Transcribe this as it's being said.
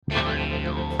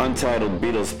Untitled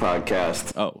Beatles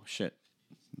podcast. Oh shit!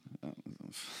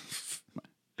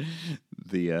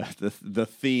 The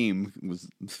theme was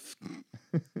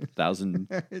 1,000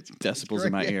 decibels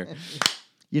in my ear.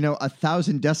 You know,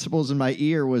 1,000 decibels in my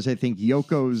ear was, I think,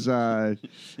 Yoko's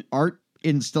art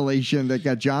installation that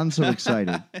got John so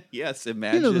excited. Yes,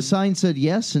 imagine. You know, the sign said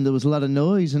yes, and there was a lot of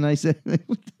noise, and I said,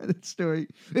 that story.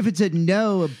 If it said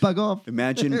no, bug off.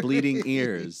 Imagine bleeding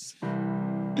ears.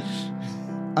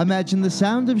 Imagine the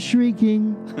sound of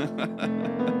shrieking.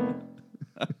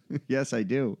 Yes, I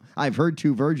do. I've heard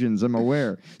two virgins, I'm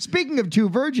aware. Speaking of two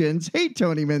virgins, hey,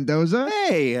 Tony Mendoza.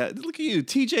 Hey, look at you,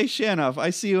 TJ Shanoff.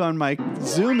 I see you on my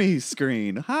Zoomy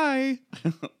screen. Hi.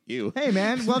 You. Hey,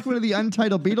 man, welcome to the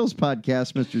Untitled Beatles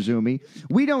podcast, Mr. Zoomy.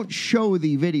 We don't show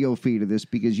the video feed of this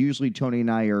because usually Tony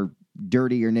and I are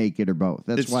dirty or naked or both.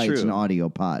 That's why true. It's an audio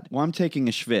pod. Well, I'm taking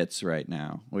a schwitz right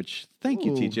now, which thank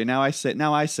you, TJ. Now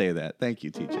I say that. Thank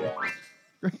you, TJ.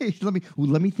 Great.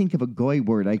 Let me think of a goy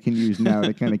word I can use now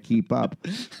to kind of keep up.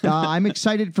 I'm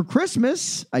excited for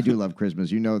Christmas. I do love Christmas.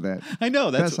 You know that. I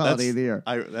know that's best holiday of the year.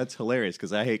 That's hilarious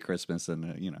because I hate Christmas,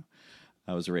 and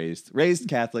I was raised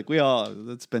Catholic.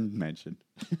 That's been mentioned.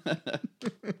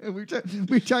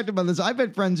 We talked about this. I've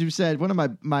had friends who said, one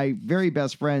of my very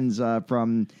best friends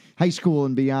from high school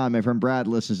and beyond, my friend Brad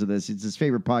listens to this. It's his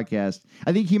favorite podcast.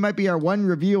 I think he might be our one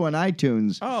review on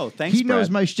iTunes. Oh, thanks, He knows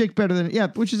Brad. my shtick better than,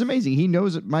 which is amazing. He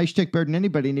knows my shtick better than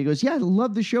anybody. And he goes, yeah, I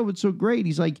love the show. It's so great.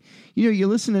 He's like, you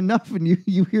listen enough and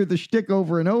you hear the shtick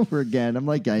over and over again. I'm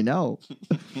like, I know.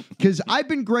 Because I've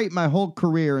been great my whole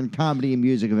career in comedy and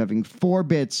music of having 4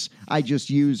 bits I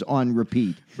just use on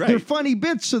repeat. Right. They're funny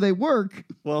bits, so they work.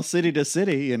 Well, city to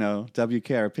city,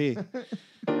 WKRP.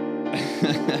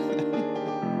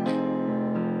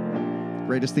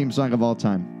 Greatest theme song of all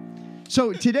time.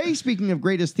 So today, speaking of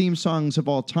greatest theme songs of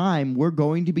all time, we're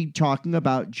going to be talking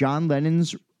about John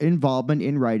Lennon's involvement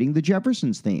in writing the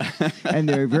Jeffersons theme. And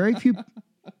there are very few...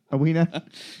 Are we not?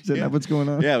 Is that not what's going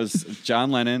on? Yeah, it was John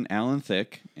Lennon, Alan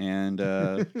Thicke, and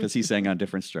because he sang on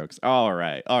Different Strokes. All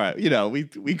right.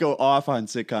 We go off on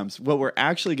sitcoms. What we're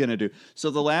actually going to do. So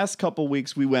the last couple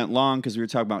weeks we went long because we were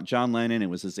talking about John Lennon. It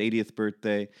was his 80th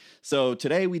birthday. So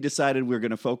today we decided we we're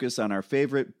going to focus on our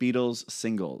favorite Beatles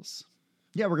singles.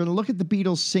 Yeah, we're going to look at the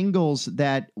Beatles singles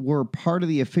that were part of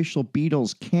the official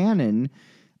Beatles canon.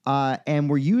 And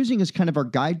we're using as kind of our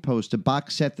guidepost a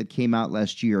box set that came out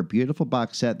last year, a beautiful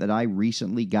box set that I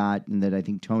recently got and that I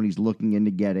think Tony's looking into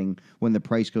getting when the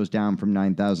price goes down from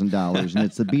 $9,000. And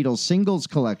it's the Beatles Singles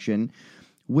Collection,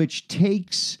 which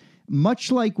takes,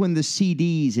 much like when the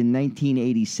CDs in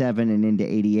 1987 and into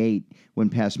 88, when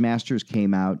Past Masters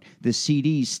came out, the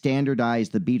CDs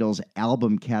standardized the Beatles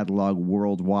album catalog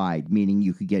worldwide, meaning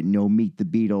you could get no Meet the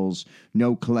Beatles,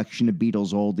 no collection of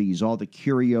Beatles oldies, all the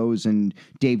curios and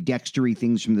Dave Dextery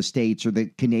things from the States or the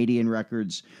Canadian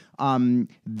records.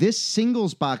 This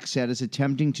singles box set is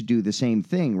attempting to do the same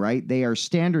thing, right? They are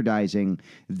standardizing.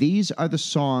 These are the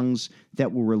songs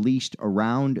that were released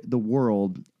around the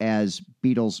world as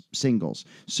Beatles singles.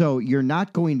 So you're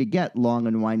not going to get Long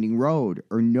and Winding Road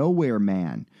or Nowhere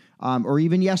Man, or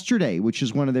even Yesterday, which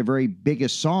is one of their very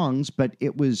biggest songs, but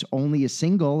it was only a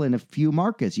single in a few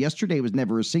markets. Yesterday was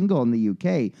never a single in the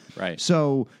UK. Right.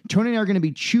 So Tony and I are going to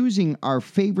be choosing our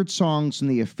favorite songs from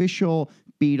the official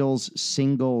Beatles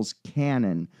singles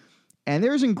canon. And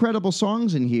there's incredible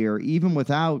songs in here, even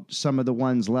without some of the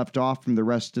ones left off from the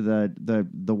rest of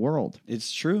the world.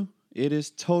 It's true. It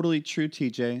is totally true,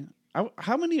 TJ.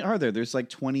 How many are there? There's like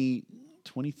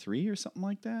 23 or something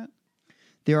like that?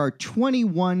 There are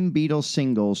 21 Beatles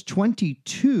singles,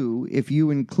 22 if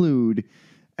you include,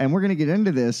 and we're going to get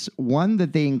into this, one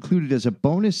that they included as a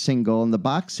bonus single in the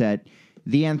box set,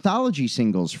 the anthology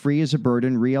singles, Free as a Bird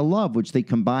and Real Love, which they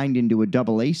combined into a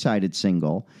double A-sided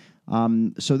single.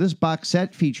 So this box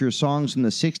set features songs from the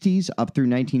 60s up through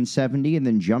 1970 and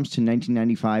then jumps to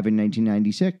 1995 and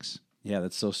 1996. Yeah,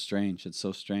 that's so strange. It's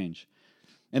so strange.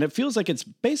 And it feels like it's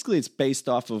based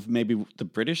off of maybe the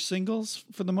British singles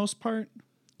for the most part.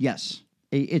 Yes.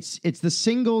 It's the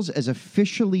singles as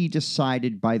officially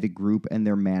decided by the group and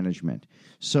their management.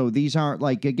 So these aren't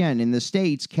like, again, in the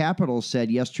States, Capitol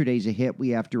said Yesterday's a hit, we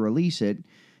have to release it.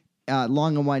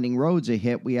 Long and Winding Road's a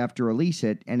hit, we have to release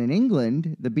it. And in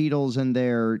England, the Beatles and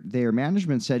their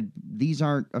management said, these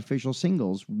aren't official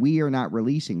singles. We are not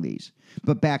releasing these.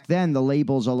 But back then, the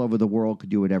labels all over the world could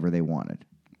do whatever they wanted.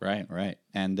 Right.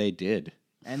 And they did.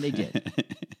 And they did.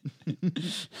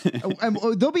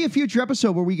 There'll be a future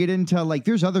episode where we get into, like,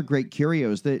 there's other great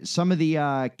curios. Some of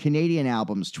the Canadian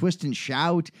albums, Twist and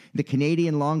Shout, the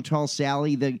Canadian Long Tall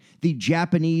Sally, the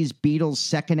Japanese Beatles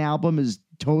second album is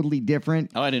totally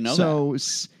different. Oh, I didn't know that.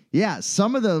 So, Yeah,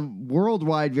 some of the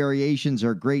worldwide variations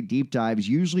are great deep dives,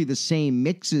 usually the same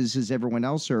mixes as everyone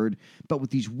else heard, but with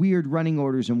these weird running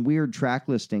orders and weird track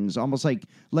listings, almost like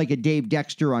a Dave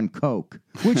Dexter on Coke,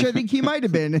 which I think he might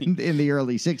have been in the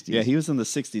early 60s. Yeah, he was in the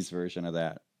 60s version of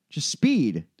that. Just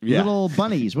Speed. Yeah. Little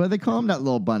bunnies. What do they call them? Not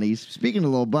little bunnies. Speaking of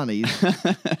little bunnies.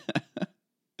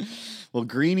 Well,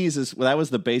 greenies that was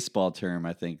the baseball term,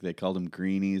 I think. They called them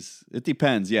greenies. It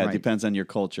depends. Yeah, Right. It depends on your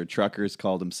culture. Truckers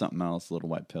called them something else, little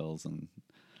white pills and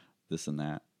this and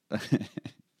that.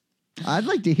 I'd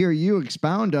like to hear you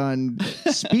expound on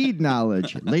speed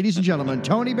knowledge. Ladies and gentlemen,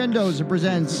 Tony Mendoza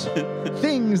presents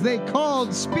Things They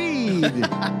Called Speed.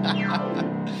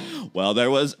 Well,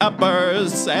 there was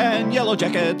uppers and yellow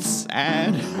jackets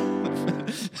and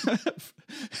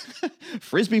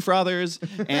frisbee frothers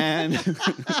and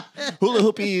hula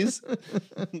hoopies.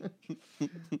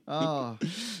 Oh,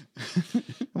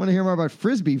 I want to hear more about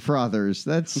frisbee frothers.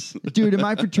 Dude, in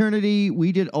my fraternity,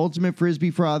 we did ultimate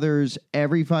frisbee frothers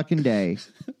every fucking day.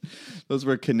 Those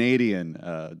were Canadian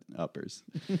uppers.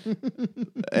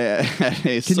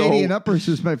 Canadian uppers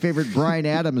was my favorite Bryan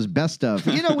Adams best of.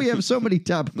 You know, we have so many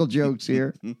topical jokes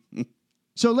here.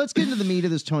 So let's get into the meat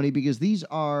of this, Tony, because these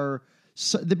are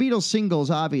the Beatles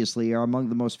singles, obviously, are among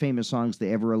the most famous songs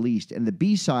they ever released, and the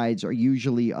B-sides are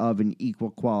usually of an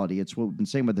equal quality. It's what we've been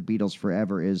saying about the Beatles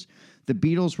forever, is the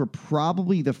Beatles were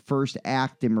probably the first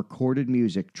act in recorded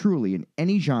music, truly, in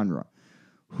any genre,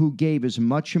 who gave as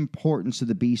much importance to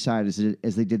the B-side as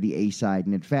they did the A-side.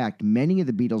 And in fact, many of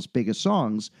the Beatles' biggest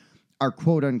songs are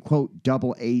quote-unquote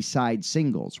double A-side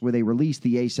singles, where they release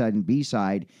the A-side and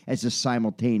B-side as a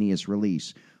simultaneous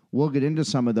release. We'll get into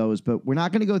some of those, but we're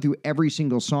not going to go through every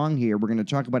single song here. We're going to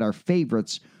talk about our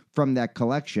favorites from that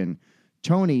collection.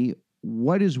 Tony,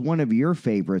 what is one of your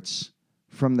favorites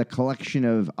from the collection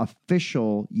of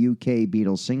official UK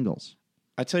Beatles singles?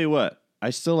 I tell you what,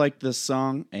 I still like this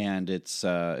song, and it's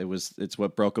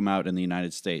what broke them out in the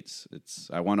United States. It's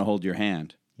I Want to Hold Your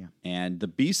Hand. Yeah. And the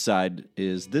B-side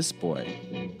is This Boy.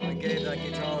 I gave that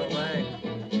guitar away.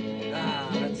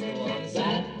 That's the one.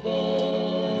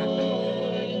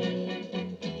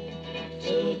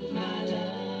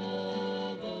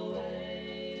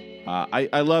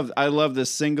 I love this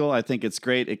single. I think it's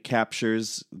great. It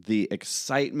captures the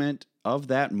excitement of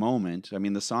that moment. I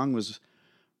mean, the song was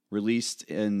released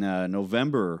in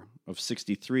November of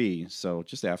 '63, so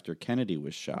just after Kennedy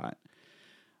was shot.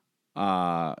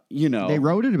 They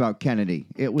wrote it about Kennedy.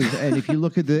 It was, and if you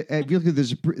look at the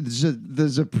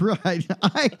Zapruder,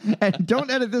 and don't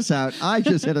edit this out. I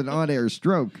just had an on-air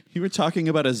stroke. You were talking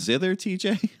about a zither,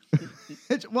 TJ?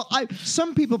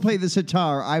 Some people play the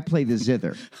sitar. I play the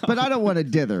zither, but I don't want to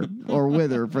dither or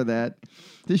wither for that.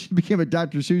 This became a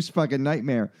Dr. Seuss fucking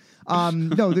nightmare.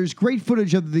 No, there's great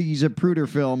footage of the Zapruder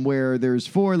film where there's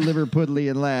four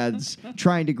Liverpudlian lads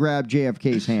trying to grab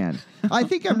JFK's hand. I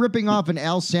think I'm ripping off an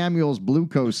Al Samuels Blue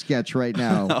Coast sketch right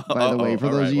now, by the way, for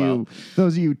those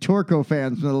of you Torco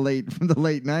fans from the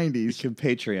late 90s. You can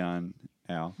Patreon,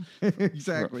 Al.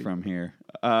 Exactly. From here.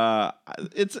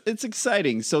 It's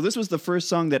exciting. So this was the first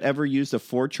song that ever used a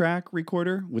 4-track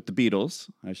recorder with the Beatles,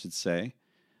 I should say.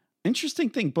 Interesting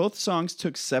thing, both songs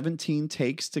took 17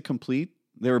 takes to complete.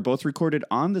 They were both recorded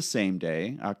on the same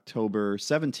day, October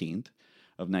 17th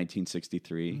of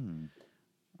 1963.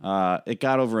 It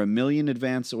got over 1 million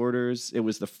advance orders. It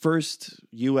was the first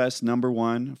U.S. number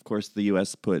one. Of course, the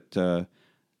U.S. put a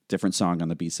different song on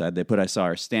the B-side. They put I Saw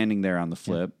Her Standing There on the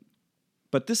flip. Yeah.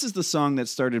 But this is the song that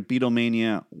started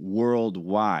Beatlemania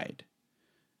worldwide.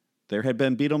 There had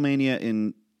been Beatlemania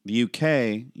in the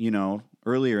U.K.,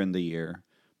 earlier in the year.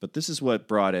 But this is what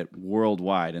brought it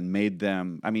worldwide and made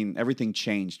them, everything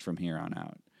changed from here on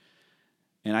out.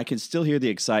 And I can still hear the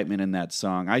excitement in that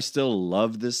song. I still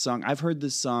love this song. I've heard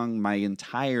this song my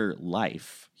entire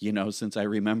life, since I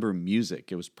remember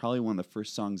music. It was probably one of the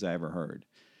first songs I ever heard.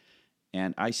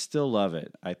 And I still love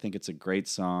it. I think it's a great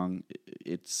song.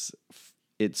 It's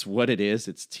what it is.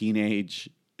 It's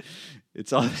teenage.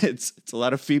 It's a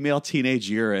lot of female teenage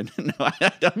urine. No,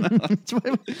 I don't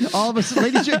know. All of us,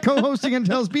 ladies, co-hosting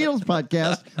Intel's Beatles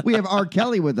podcast, we have R.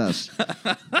 Kelly with us.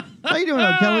 How you doing,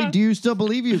 R. Kelly? Do you still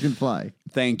believe you can fly?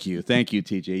 Thank you,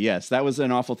 TJ. Yes, that was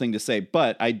an awful thing to say,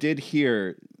 but I did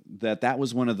hear that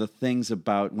was one of the things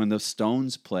about when the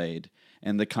Stones played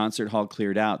and the concert hall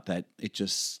cleared out, that it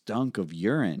just stunk of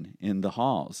urine in the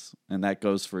halls, and that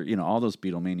goes for all those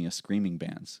Beatlemania screaming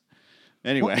bands.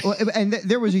 Anyway. And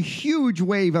there was a huge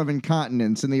wave of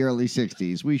incontinence in the early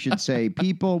 60s. We should say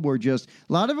people were just,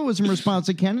 a lot of it was in response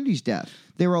to Kennedy's death.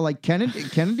 They were like,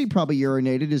 Kennedy probably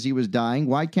urinated as he was dying.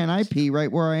 Why can't I pee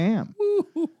right where I am?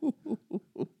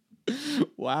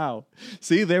 Wow.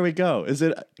 See, there we go.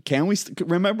 Can we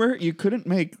remember you couldn't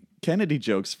make Kennedy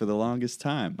jokes for the longest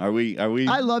time. Are we I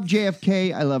love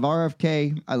JFK. I love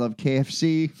RFK. I love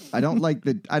KFC. I don't like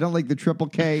the triple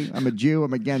K. I'm a Jew.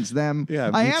 I'm against them.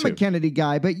 Yeah, I me am too. a Kennedy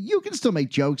guy, but you can still make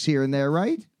jokes here and there,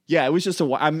 right? Yeah, it was just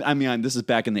I mean, this is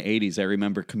back in the 80s. I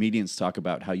remember comedians talk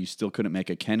about how you still couldn't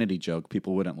make a Kennedy joke.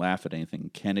 People wouldn't laugh at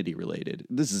anything Kennedy related.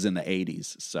 This is in the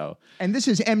 80s, so. And this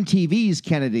is MTV's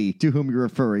Kennedy, to whom you're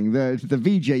referring, the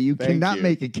VJ. You Thank cannot you.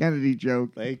 make a Kennedy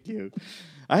joke. Thank you.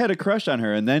 I had a crush on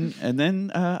her, and then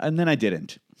I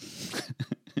didn't.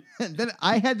 Then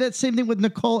I had that same thing with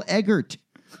Nicole Eggert.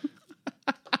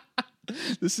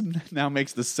 This now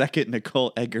makes the second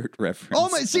Nicole Eggert reference. Oh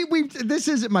my! See, this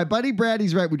is my buddy Brad.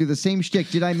 He's right. We do the same shtick.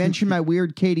 Did I mention my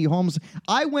weird Katie Holmes?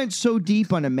 I went so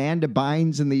deep on Amanda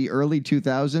Bynes in the early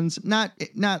 2000s.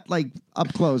 Not like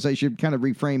up close. I should kind of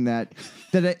reframe that.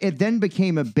 That it then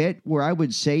became a bit where I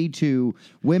would say to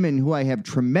women who I have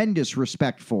tremendous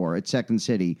respect for at Second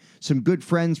City, some good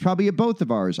friends, probably at both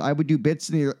of ours. I would do bits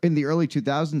in the early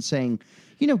 2000s saying,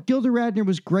 Gilda Radner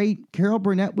was great, Carol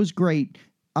Burnett was great.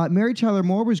 Mary Tyler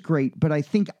Moore was great, but I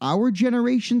think our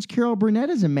generation's Carol Burnett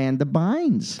is Amanda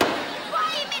Bynes.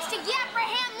 Quiet, Mr.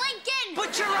 Abraham Lincoln!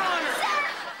 But, Your Honor! Sir,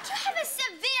 do you have a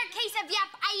severe case of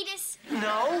yapitis?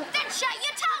 No. Then shut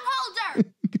your tongue holder!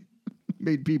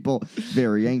 Made people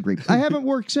very angry. I haven't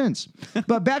worked since.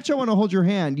 But back to I Want to Hold Your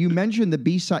Hand. You mentioned the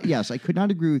B-side. Yes, I could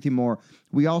not agree with you more.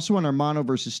 We also, on our mono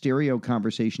versus stereo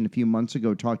conversation a few months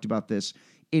ago, talked about this.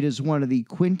 It is one of the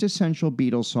quintessential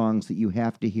Beatles songs that you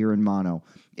have to hear in mono.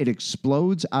 It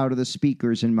explodes out of the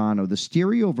speakers in mono. The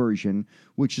stereo version,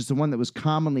 which is the one that was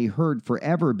commonly heard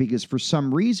forever, because for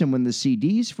some reason when the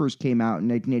CDs first came out in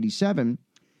 1987,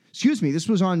 this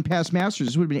was on Past Masters,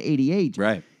 this would have been 88.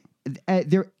 Right.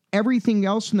 Everything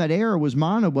else from that era was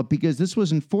mono, but because this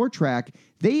was in 4-track,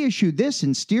 they issued this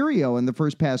in stereo in the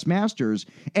first Past Masters,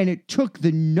 and it took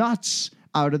the nuts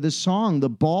out of the song. The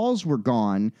balls were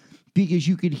gone, because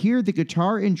you could hear the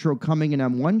guitar intro coming in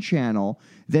on one channel,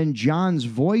 then John's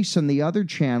voice on the other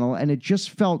channel, and it just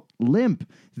felt limp.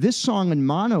 This song in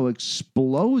mono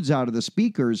explodes out of the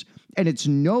speakers, and it's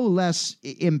no less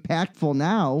impactful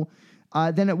now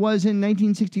than it was in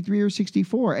 1963 or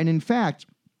 64. And in fact,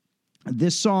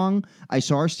 this song, I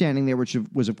Saw Her Standing There, which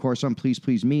was, of course, on Please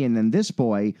Please Me, and then This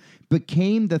Boy,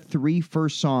 became the 3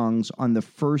 first songs on the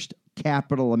first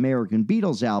Capitol American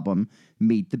Beatles album,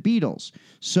 Meet the Beatles.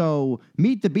 So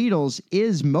Meet the Beatles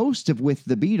is most of With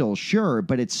the Beatles, sure,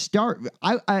 but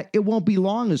it won't be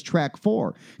long as track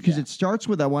 4, because it starts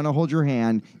with I Want to Hold Your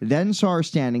Hand, then Saw Her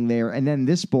Standing There, and then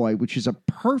This Boy, which is a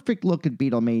perfect look at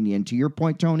Beatlemania. And to your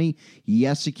point, Tony,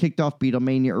 yes, it kicked off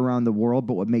Beatlemania around the world,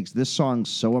 but what makes this song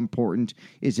so important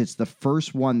is it's the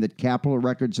first one that Capitol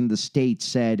Records in the States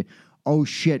said, oh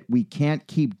shit, we can't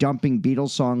keep dumping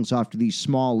Beatles songs off to these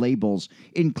small labels,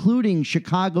 including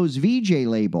Chicago's VJ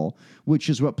label, which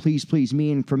is what Please Please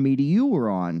Me and From Me to You were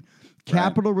on.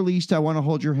 Capitol released I Want to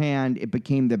Hold Your Hand. It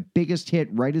became the biggest hit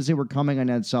right as they were coming on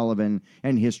Ed Sullivan,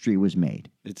 and history was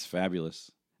made. It's fabulous.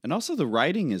 And also the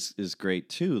writing is great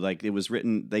too. Like it was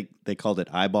written, they called it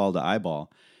eyeball to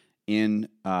eyeball. In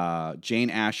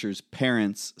Jane Asher's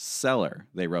parents' cellar,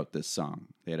 they wrote this song.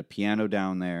 They had a piano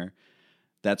down there.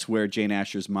 That's where Jane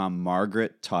Asher's mom,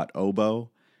 Margaret, taught oboe.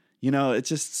 It's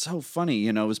just so funny.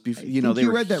 It was before. They you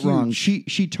were read that huge. wrong.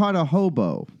 She taught a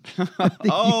hobo.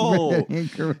 Oh, you read that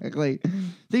incorrectly.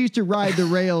 They used to ride the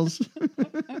rails.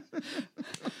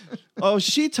 oh,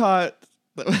 she taught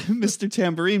Mr.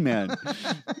 Tambourine Man.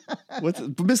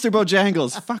 Mr.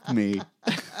 Bojangles? Fuck me.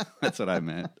 That's what I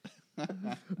meant.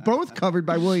 Both covered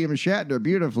by William Shatner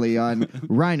beautifully on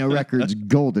Rhino Records'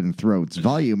 Golden Throats,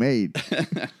 Volume 8.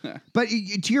 But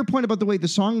to your point about the way the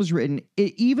song was written,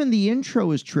 even the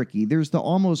intro is tricky. There's the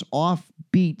almost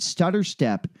offbeat stutter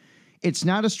step. It's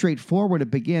not as straightforward. It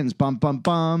begins bum bum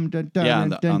bum dun dun Yeah,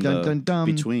 dun dun dun dun.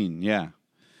 Between, yeah.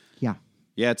 Yeah.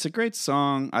 Yeah, it's a great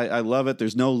song. I love it.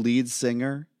 There's no lead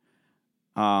singer.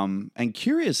 And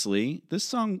curiously, this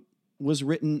song was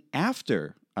written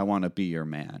after I Want to Be Your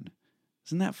Man.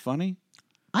 Isn't that funny?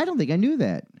 I don't think I knew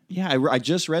that. Yeah, I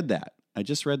just read that.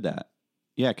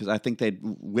 Yeah, because I think they'd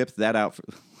whipped that out.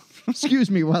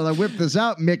 Excuse me while I whip this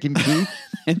out, Mick and Keith.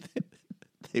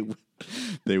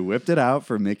 They whipped it out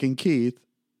for Mick and Keith.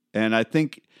 And I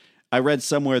think I read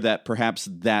somewhere that perhaps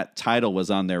that title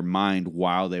was on their mind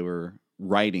while they were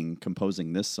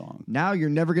composing this song. Now you're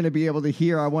never going to be able to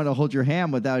hear I Want to Hold Your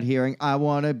Hand without hearing I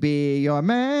Want to Be Your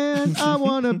Man. I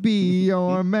Want to Be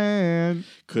Your Man.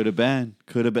 Could have been.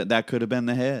 That could have been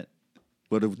the hit.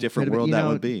 What a different world that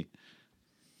would be.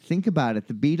 think about it.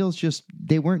 The Beatles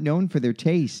they weren't known for their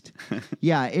taste.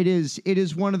 Yeah, it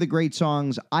is one of the great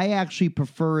songs. I actually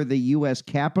prefer the U.S.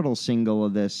 Capitol single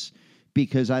of this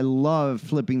because I love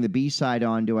flipping the B-side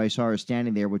onto I Saw Her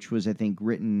Standing There, which was, I think,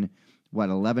 written,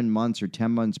 11 months or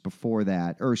 10 months before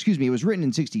that. Or, excuse me, it was written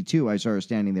in 62, I Saw Her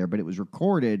Standing There, but it was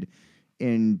recorded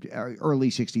in early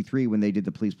 63 when they did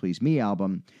the Please Please Me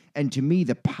album. And to me,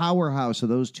 the powerhouse of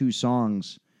those two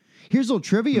songs. Here's a little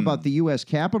trivia about the U.S.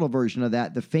 Capitol version of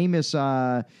that. The famous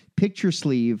picture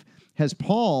sleeve has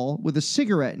Paul with a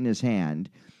cigarette in his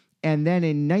hand. And then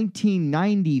in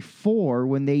 1994,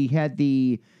 when they had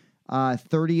the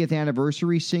 30th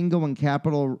anniversary single when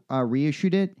Capitol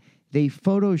reissued it, they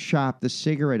photoshopped the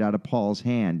cigarette out of Paul's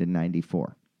hand in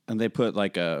 94. And they put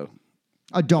like a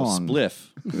dong. Spliff.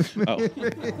 Oh.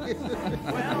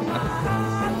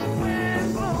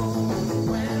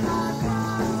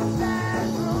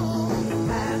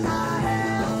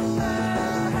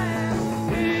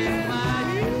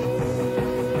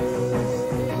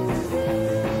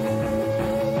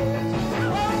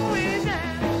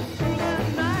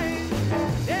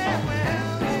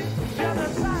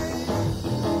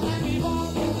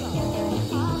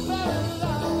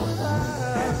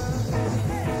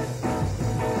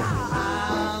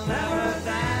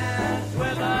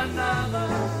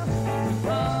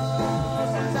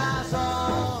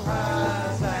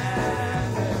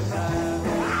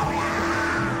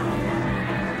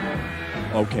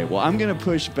 Okay, well, I'm going to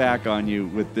push back on you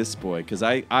with this boy because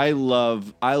I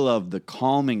love the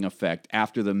calming effect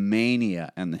after the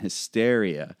mania and the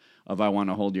hysteria of I Want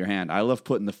to Hold Your Hand. I love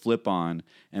putting the flip on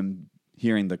and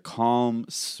hearing the calm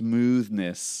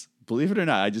smoothness. Believe it or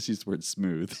not, I just used the word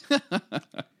smooth.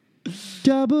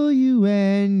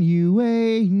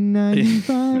 WNUA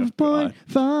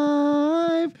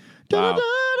 95.5. Wow.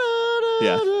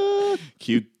 Yeah.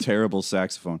 Cute, terrible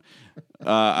saxophone.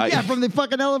 From the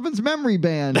fucking Elephants Memory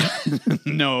Band.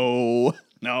 No.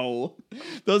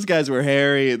 Those guys were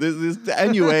hairy. This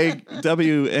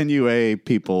WNUA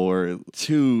people were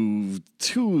too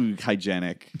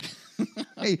hygienic.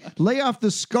 Hey, lay off the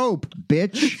scope,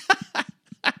 bitch.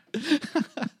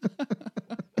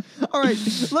 All right,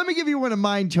 let me give you one of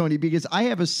mine, Tony, because I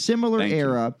have a similar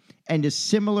era and a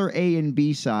similar A and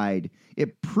B side.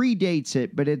 It predates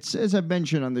it, but it's, as I've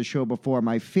mentioned on the show before,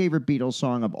 my favorite Beatles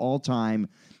song of all time,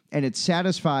 and it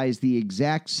satisfies the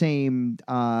exact same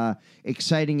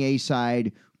exciting A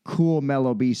side, cool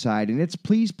mellow B side, and it's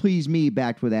Please Please Me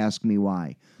backed with Ask Me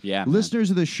Why. Yeah, listeners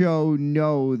of the show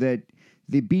know that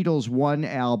the Beatles' One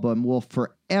album will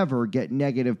forever get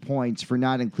negative points for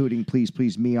not including Please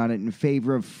Please Me on it in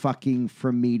favor of fucking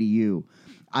From Me to You.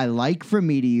 I like From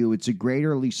Me to You. It's a great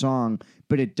early song,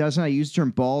 but it doesn't. I used the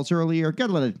term balls earlier. Got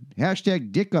a lot of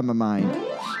hashtag dick on my mind.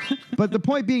 But the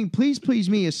point being, Please Please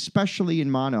Me, especially in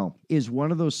mono, is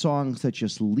one of those songs that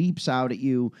just leaps out at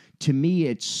you. To me,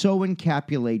 it so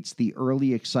encapsulates the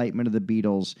early excitement of the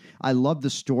Beatles. I love the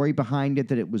story behind it,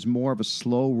 that it was more of a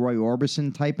slow Roy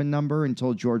Orbison type of number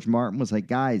until George Martin was like,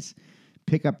 guys,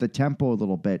 pick up the tempo a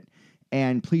little bit.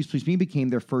 And Please Please Me became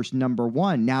their first number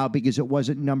one. Now, because it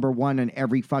wasn't number one on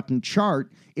every fucking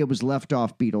chart, it was left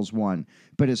off Beatles one.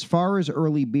 But as far as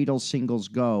early Beatles singles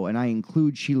go, and I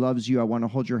include She Loves You, I Want to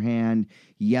Hold Your Hand,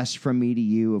 Yes From Me to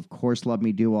You, of course Love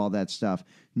Me Do, all that stuff,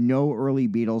 no early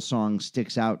Beatles song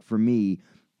sticks out for me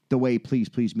the way Please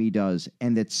Please Me does.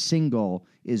 And that single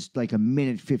is like a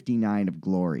minute 59 of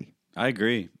glory. I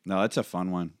agree. No, that's a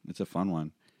fun one. It's a fun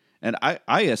one. And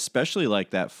I especially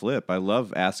like that flip. I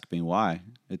love Ask Me Why.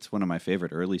 It's one of my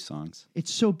favorite early songs.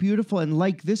 It's so beautiful. And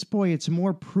like this boy, it's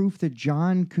more proof that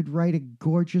John could write a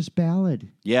gorgeous ballad.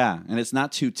 Yeah, and it's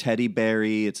not too teddy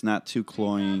bear-y. It's not too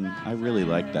cloying. I really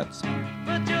like that song.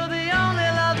 But you're the only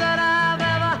love that I've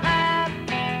ever had.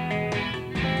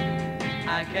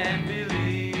 I can't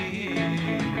believe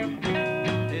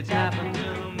it's happened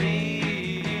to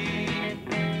me.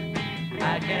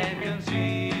 I can't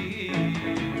conceive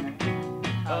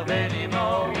of any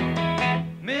more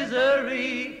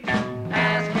misery.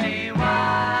 Ask me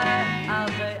why, I'll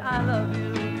say I love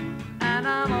you, and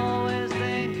I'm always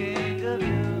thinking of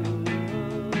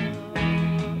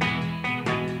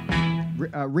you.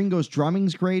 Ringo's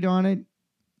drumming's great on it.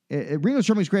 Ringo's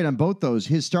drumming's great on both those.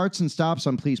 His starts and stops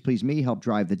on Please Please Me help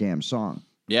drive the damn song.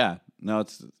 Yeah, no,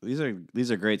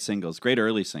 these are great singles, great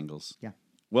early singles. Yeah.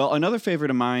 Well, another favorite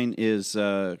of mine is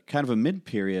kind of a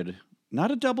mid-period. Not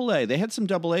a double A. They had some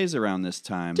double A's around this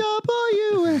time.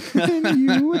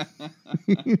 W-N-U.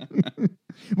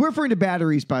 We're referring to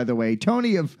batteries, by the way.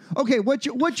 Tony,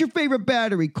 what's your favorite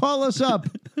battery? Call us up.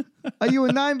 Are you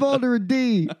a 9-volt or a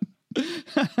D?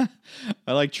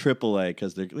 I like triple A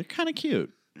because they're kind of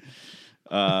cute.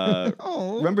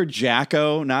 Remember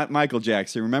Jacko? Not Michael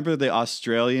Jackson. Remember the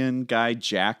Australian guy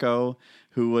Jacko,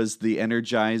 who was the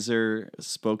Energizer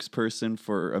spokesperson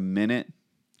for a minute?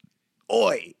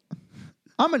 Oi!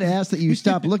 I'm going to ask that you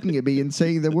stop looking at me and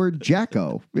saying the word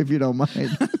Jacko, if you don't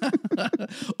mind.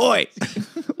 Oi!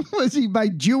 Was he my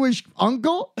Jewish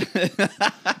uncle?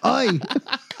 Oi!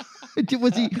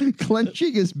 Was he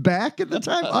clenching his back at the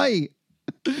time? Oi!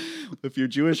 If your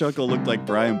Jewish uncle looked like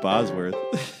Brian Bosworth.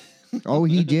 Oh,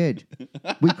 he did.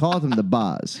 We called him the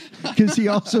Boz because he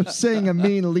also sang a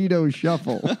mean Lido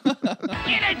shuffle.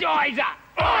 Energizer!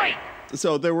 Oi!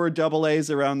 So there were double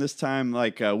A's around this time,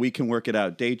 like We Can Work It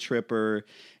Out, Day Tripper,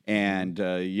 and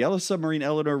Yellow Submarine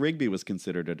Eleanor Rigby was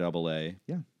considered a double A.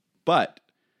 Yeah. But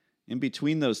in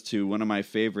between those two, one of my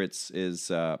favorites is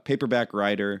Paperback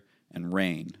Writer and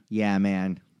Rain. Yeah,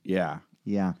 man. Yeah.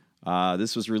 Yeah.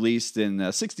 This was released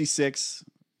in 66,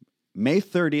 May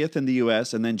 30th in the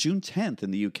U.S., and then June 10th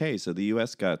in the U.K. So the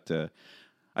U.S. got...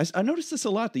 I noticed this a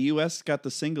lot. The U.S. got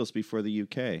the singles before the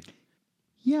U.K.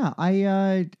 Yeah,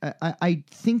 I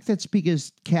think that's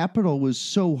because Capitol was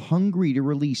so hungry to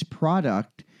release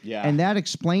product. Yeah. And that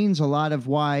explains a lot of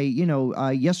why,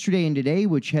 Yesterday and Today,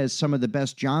 which has some of the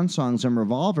best John songs on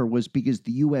Revolver, was because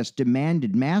the U.S.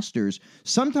 demanded masters,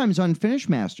 sometimes unfinished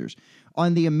masters.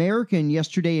 On the American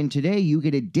Yesterday and Today, you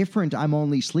get a different I'm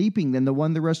Only Sleeping than the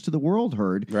one the rest of the world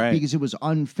heard. Right. Because it was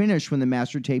unfinished when the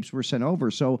master tapes were sent over.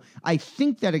 So I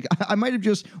think that I might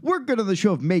have we're good on the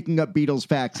show of making up Beatles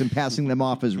facts and passing them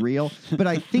off as real. But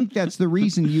I think that's the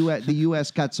reason the U.S.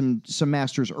 got some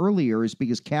masters earlier is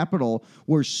because Capitol,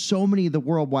 where so many of the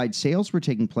worldwide sales were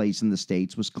taking place in the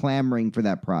States, was clamoring for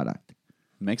that product.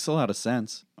 Makes a lot of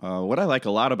sense. What I like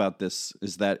a lot about this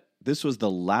is that this was the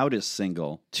loudest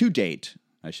single to date,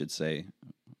 I should say,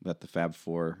 that the Fab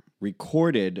Four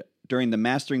recorded. During the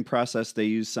mastering process, they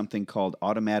used something called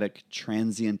automatic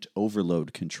transient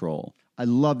overload control. I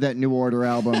love that New Order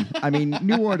album. I mean,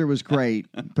 New Order was great,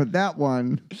 but that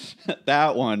one...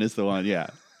 That one is the one,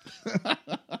 yeah.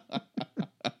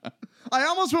 I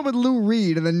almost went with Lou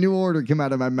Reed, and then New Order came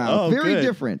out of my mouth. Oh, Very good.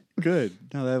 different. Good.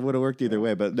 No, that would have worked either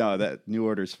way, but no, that New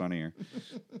Order's funnier.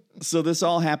 So this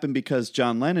all happened because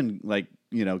John Lennon,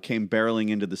 came barreling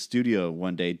into the studio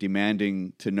one day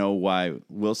demanding to know why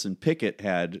Wilson Pickett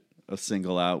had a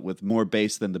single out with more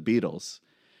bass than the Beatles.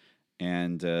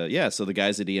 And, so the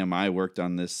guys at EMI worked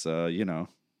on this,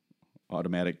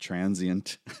 automatic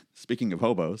transient. Speaking of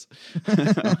hobos.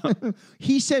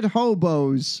 He said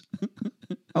hobos.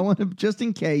 I want him just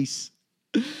in case.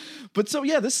 But so,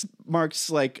 yeah, this marks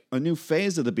like a new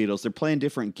phase of the Beatles. They're playing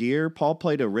different gear. Paul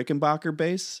played a Rickenbacker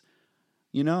bass.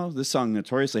 This song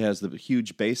notoriously has the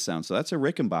huge bass sound. So that's a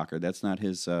Rickenbacker. That's not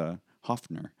his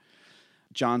Hofner.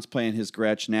 John's playing his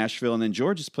Gretsch Nashville, and then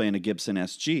George is playing a Gibson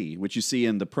SG, which you see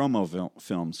in the promo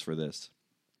films for this.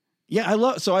 Yeah, I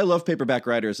love Paperback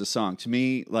Writer as a song. To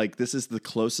me, this is the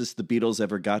closest the Beatles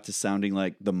ever got to sounding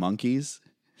like the Monkees.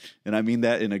 And I mean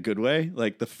that in a good way.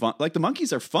 The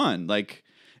Monkees are fun.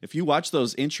 If you watch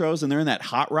those intros and they're in that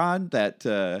hot rod, that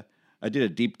I did a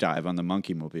deep dive on the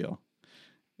Monkey Mobile.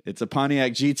 It's a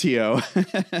Pontiac GTO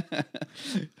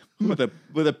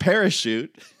with a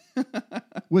parachute.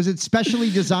 Was it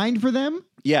specially designed for them?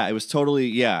 Yeah, it was totally.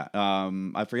 Yeah,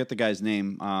 I forget the guy's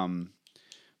name.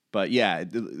 But yeah,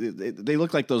 they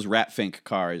look like those Rat Fink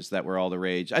cars that were all the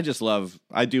rage. I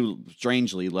do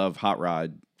strangely love hot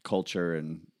rod culture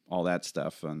and all that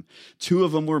stuff. And two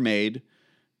of them were made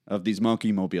of these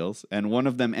Monkey Mobiles, and one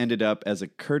of them ended up as a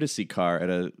courtesy car at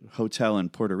a hotel in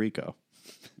Puerto Rico.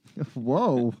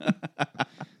 Whoa.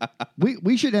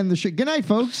 we should end the show. Good night,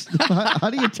 folks. How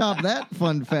do you top that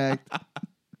fun fact?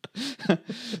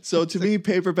 So to me,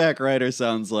 Paperback Writer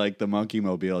sounds like the Monkey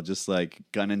Mobile, just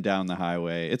gunning down the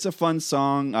highway. It's a fun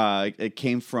song. It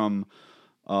came from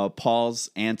Paul's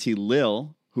auntie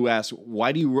Lil, who asked,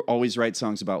 why do you always write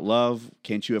songs about love?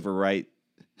 Can't you ever write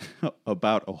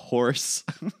about a horse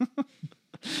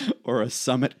or a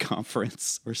summit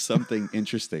conference or something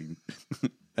interesting?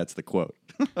 That's the quote.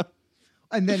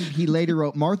 And then he later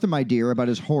wrote Martha, My Dear about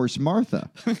his horse, Martha.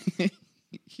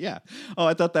 Yeah. Oh,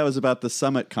 I thought that was about the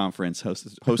Summit Conference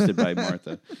hosted by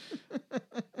Martha.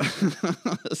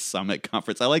 Summit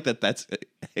Conference. I like that. That's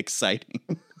exciting.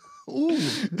 Ooh.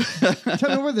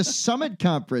 Tell me where the Summit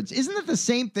Conference. Isn't it the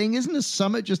same thing? Isn't a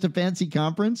summit just a fancy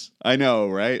conference? I know,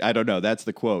 right? I don't know. That's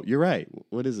the quote. You're right.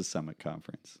 What is a Summit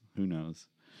Conference? Who knows?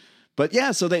 But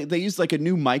yeah, so they used a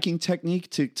new miking technique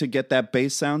to get that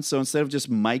bass sound. So instead of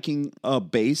just miking a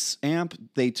bass amp,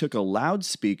 they took a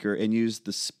loudspeaker and used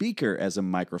the speaker as a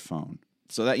microphone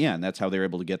So that, yeah, and that's how they were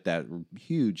able to get that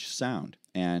huge sound.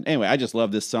 And anyway, I just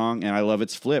love this song, and I love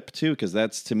its flip too, because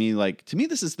that's to me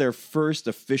this is their first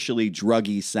officially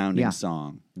druggy sounding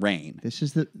song, Rain. This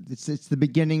is it's the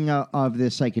beginning of the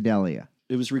psychedelia.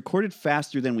 It was recorded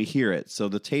faster than we hear it, so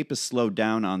the tape is slowed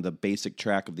down on the basic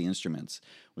track of the instruments,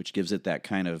 which gives it that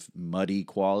kind of muddy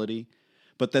quality.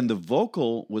 But then the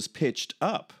vocal was pitched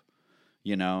up,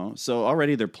 so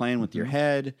already they're playing with your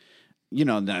head.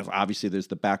 Obviously there's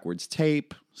the backwards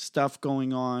tape stuff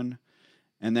going on.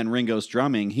 And then Ringo's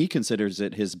drumming, he considers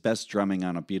it his best drumming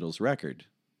on a Beatles record.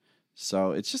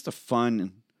 So it's just a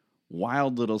fun,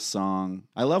 wild little song.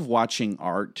 I love watching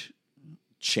art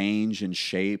change and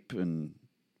shape. And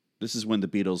this is when the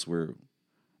Beatles were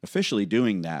officially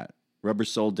doing that. Rubber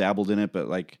Soul dabbled in it, but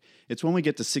it's when we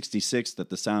get to 66 that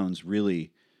the sounds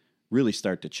really, really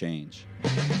start to change.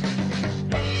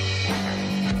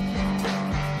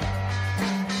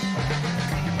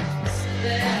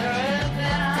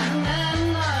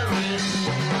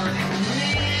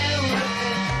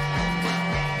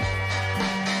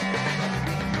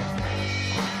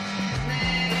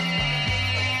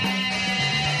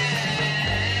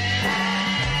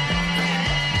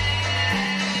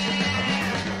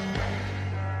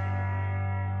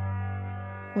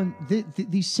 Well,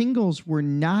 these singles were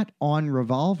not on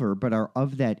Revolver, but are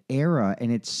of that era,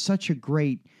 and it's such a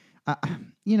great,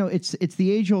 it's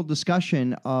the age-old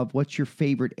discussion of what's your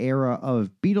favorite era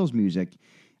of Beatles music.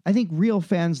 I think real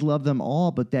fans love them all,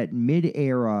 but that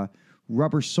mid-era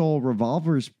Rubber Soul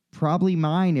Revolver's probably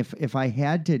mine if I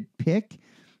had to pick.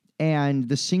 And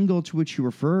the single to which you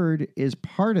referred is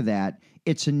part of that.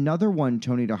 It's another one,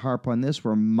 Tony, to harp on this,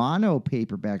 where mono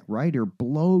paperback writer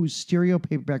blows stereo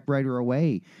paperback writer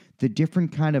away. The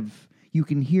different kind of, you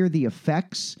can hear the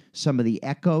effects, some of the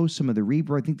echo, some of the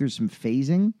reverb. I think there's some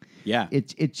phasing. Yeah.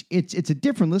 It's a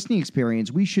different listening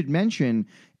experience. We should mention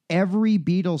every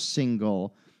Beatles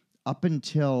single up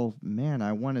until,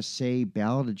 I want to say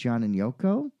Ballad of John and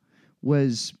Yoko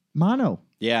was mono.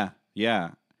 Yeah.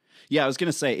 Yeah, I was going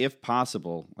to say, if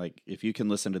possible, if you can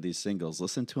listen to these singles,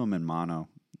 listen to them in mono,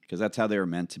 because that's how they were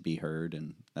meant to be heard,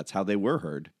 and that's how they were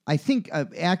heard. I think,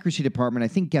 accuracy department, I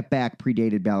think Get Back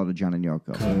predated Ballad of John and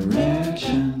Yoko.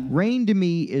 Correction. Rain to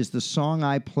me is the song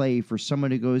I play for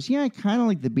someone who goes, yeah, I kind of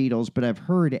like the Beatles, but I've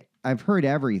heard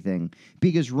everything,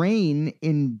 because Rain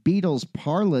in Beatles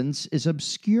parlance is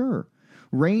obscure.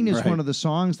 Rain is one of the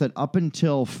songs that up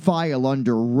until File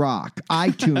Under Rock,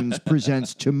 iTunes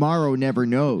presents Tomorrow Never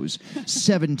Knows,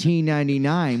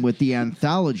 $17.99 with the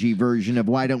anthology version of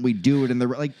Why Don't We Do It in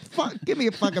the... fuck, give me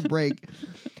a fucking break.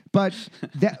 But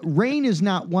that Rain is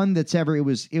not one that's ever... It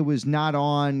was not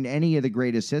on any of the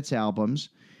greatest hits albums.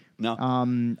 No.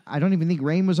 I don't even think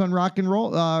Rain was on rock and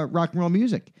roll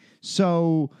music.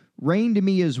 So Rain to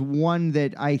me is one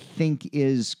that I think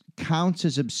counts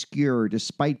as obscure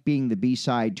despite being the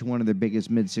B-side to one of their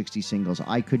biggest mid-60s singles.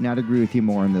 I could not agree with you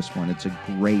more on this one. It's a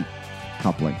great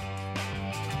coupling.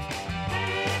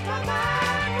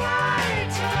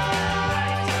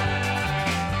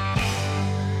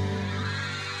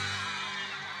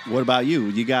 What about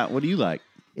you? What do you like?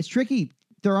 It's tricky.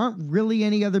 There aren't really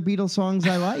any other Beatles songs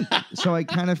I like. So I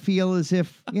kind of feel as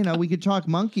if, we could talk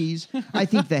Monkees. I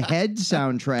think the Head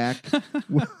soundtrack...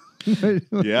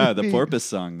 Yeah, the Porpoise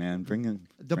song, man.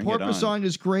 The Porpoise song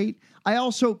is great.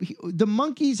 The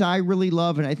Monkees I really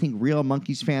love, and I think real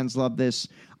Monkees fans love this,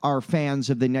 are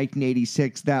fans of the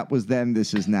 1986 That Was Then,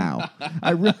 This Is Now. I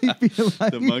really feel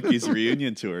like... The Monkees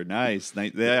reunion tour. Nice.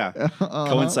 Yeah.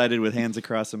 Coincided with Hands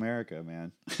Across America,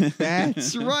 man.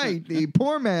 That's right. The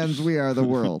poor man's We Are the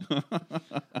World.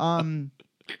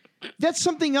 That's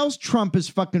something else Trump has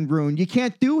fucking ruined. You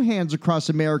can't do Hands Across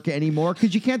America anymore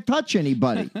because you can't touch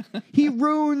anybody. He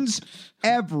ruins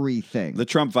everything. The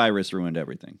Trump virus ruined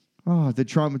everything. Oh, the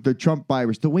Trump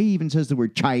virus. The way he even says the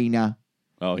word China.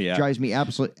 Oh, yeah. Drives me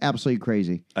absolutely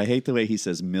crazy. I hate the way he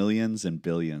says millions and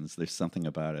billions. There's something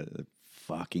about it.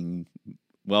 Fucking...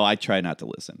 Well, I try not to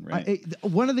listen, right?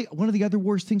 One of the other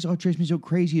worst things, it drives me so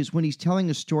crazy, is when he's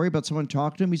telling a story about someone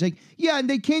talking to him. He's like, yeah, and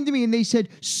they came to me and they said,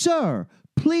 sir,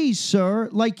 please, sir,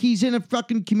 like he's in a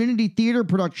fucking community theater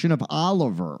production of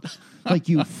Oliver. Like,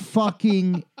 you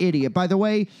fucking idiot. By the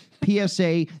way,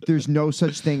 PSA, there's no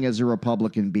such thing as a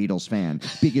Republican Beatles fan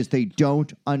because they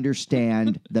don't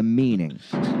understand the meaning.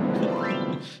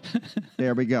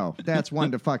 There we go. That's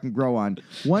one to fucking grow on.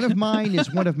 One of mine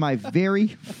is one of my very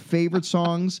favorite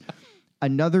songs.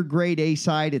 Another great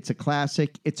A-side. It's a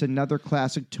classic. It's another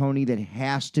classic, Tony, that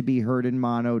has to be heard in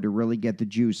mono to really get the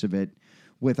juice of it,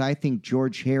 with, I think,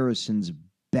 George Harrison's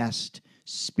best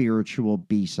spiritual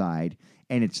B-side.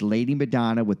 and it's Lady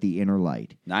Madonna with The Inner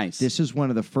Light. Nice. This is one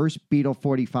of the first Beatle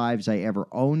 45s I ever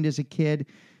owned as a kid.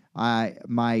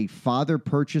 My father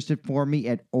purchased it for me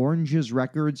at Oranges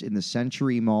Records in the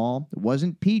Century Mall. It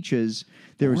wasn't Peaches.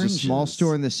 There was a small Oranges.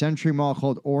 store in the Century Mall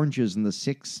called Oranges in the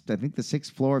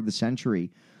sixth floor of the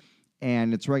Century.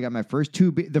 And it's where I got my first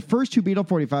the first two Beatle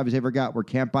 45s I ever got were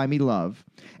Can't Buy Me Love.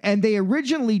 And they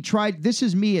originally tried, this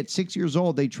is me at 6 years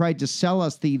old, they tried to sell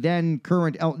us the then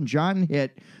current Elton John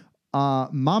hit,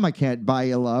 Mama Can't Buy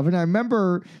You Love. And I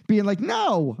remember being like,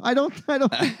 no, I don't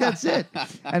think that's it.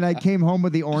 And I came home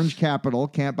with the Orange Capital,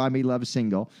 Can't Buy Me Love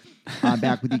single.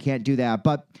 Back with You Can't Do That.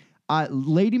 But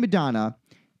Lady Madonna,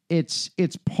 it's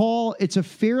a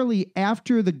fairly,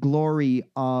 after the glory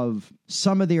of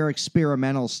some of their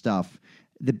experimental stuff,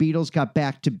 the Beatles got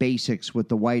back to basics with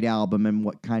the White Album and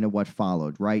what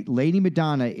followed, right? Lady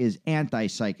Madonna is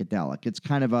anti-psychedelic. It's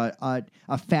kind of a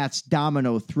Fats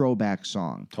Domino throwback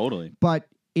song. Totally. But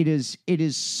it is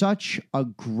such a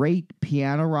great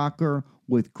piano rocker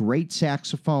with great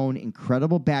saxophone,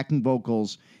 incredible backing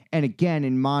vocals, and again,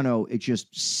 in mono, it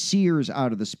just sears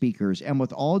out of the speakers. And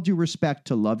with all due respect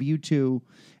to Love You Too,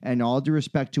 and all due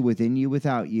respect to Within You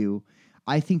Without You,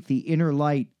 I think The Inner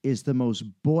Light is the most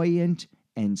buoyant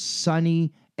and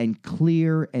sunny and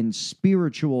clear and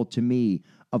spiritual to me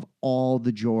of all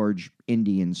the George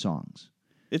Indian songs.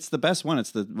 It's the best one.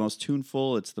 It's the most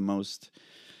tuneful. It's the most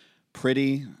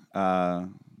pretty. The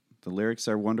lyrics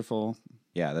are wonderful.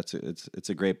 Yeah, it's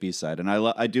a great B-side. And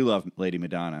I do love Lady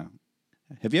Madonna.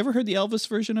 Have you ever heard the Elvis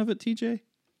version of it, TJ?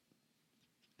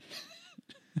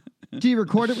 Did he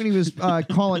record it when he was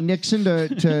calling Nixon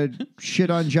to shit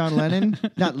on John Lennon?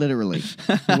 Not literally.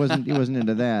 He wasn't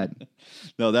into that.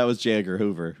 No, that was J. Edgar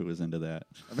Hoover who was into that.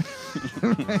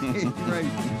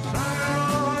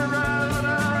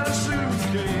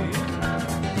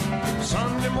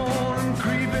 Sunday morning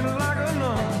creeping like a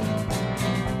nun.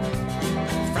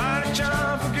 Friday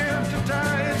child forget to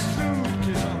tie his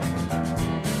suitcase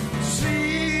on.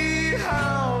 See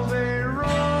how they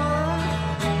run.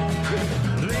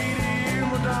 Lady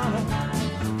Madonna,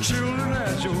 children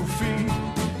at your feet.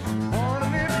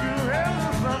 Wondering if you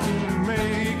have something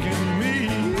making me.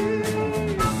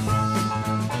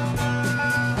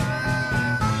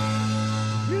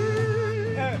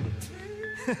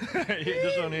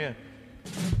 This one here.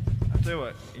 I tell you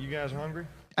what, you guys hungry?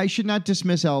 I should not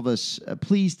dismiss Elvis.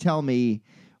 Please tell me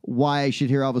why I should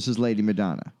hear Elvis's Lady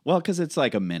Madonna. Well, because it's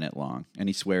like a minute long, and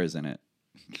he swears in it.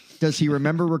 Does he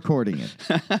remember recording it?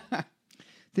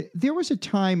 There was a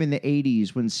time in the 80s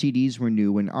when CDs were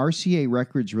new when RCA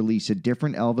Records released a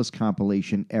different Elvis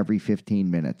compilation every 15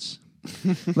 minutes.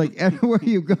 Like everywhere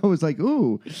you go, it's like,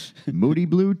 ooh, Moody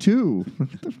Blue 2.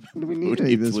 What do we need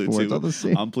any of this for? It's all the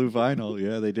same. On blue vinyl.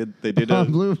 Yeah, they did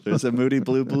there's a Moody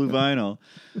Blue vinyl.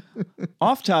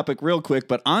 Off topic real quick,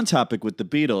 but on topic with the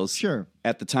Beatles. Sure.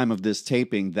 At the time of this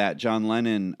taping, that John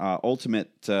Lennon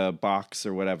Ultimate box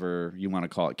or whatever you want to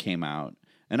call it came out.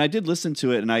 And I did listen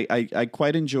to it, and I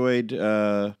quite enjoyed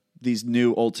these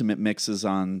new Ultimate mixes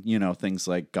on, things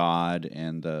like God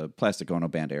and Plastic Ono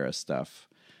Band era stuff.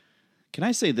 Can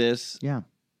I say this? Yeah.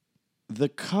 The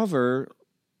cover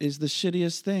is the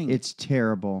shittiest thing. It's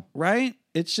terrible. Right?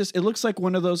 It's just, it looks like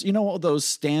one of those, those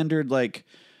standard, like,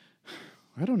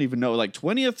 I don't even know, like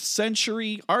 20th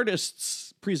century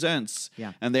artists presents.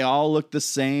 Yeah. And they all look the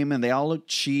same and they all look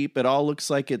cheap. It all looks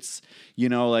like it's,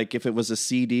 like if it was a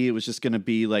CD, it was just going to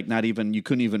be like not even, you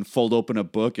couldn't even fold open a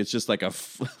book. It's just like a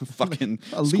fucking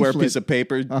a square leaflet. piece of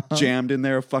paper jammed in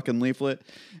there, a fucking leaflet.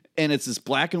 And it's this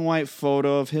black and white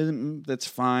photo of him that's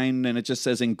fine. And it just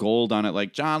says in gold on it,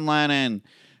 like, John Lennon.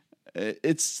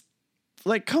 It's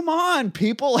like, come on,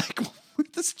 people. Like,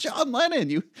 this is John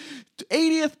Lennon.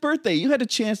 80th birthday. You had a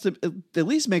chance to at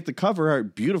least make the cover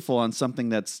art beautiful on something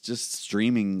that's just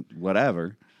streaming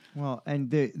whatever. Well, and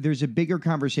there's a bigger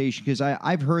conversation because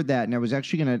I've heard that, and I was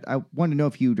actually I want to know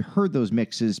if you'd heard those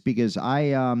mixes because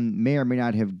I may or may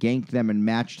not have ganked them and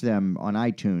matched them on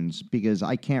iTunes because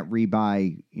I can't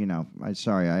rebuy,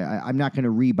 I'm not going to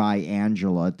rebuy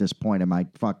Angela at this point in my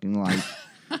fucking life.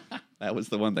 That was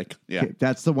the one that, yeah.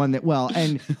 That's the one that,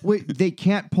 and they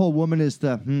can't pull Woman as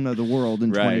the of the world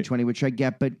in 2020, which I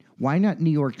get, but why not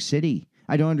New York City?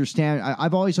 I don't understand.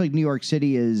 I've always liked New York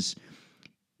City is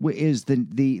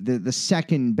the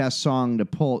second best song to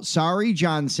pull. Sorry,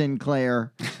 John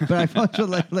Sinclair, but I also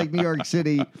like New York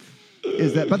City.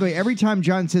 Is that, by the way, every time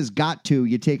John says "got to,"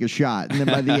 you take a shot, and then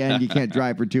by the end you can't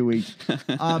drive for 2 weeks.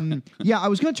 Yeah, I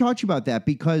was going to talk to you about that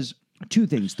because two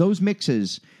things: those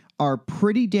mixes are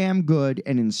pretty damn good,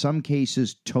 and in some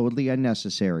cases totally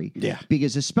unnecessary. Yeah,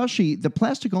 because especially the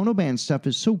Plastic Ono Band stuff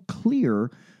is so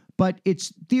clear. But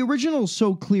the original is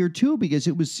so clear too because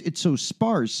it's so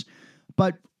sparse.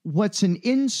 But what's an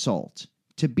insult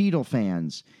to Beatle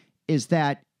fans is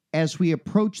that as we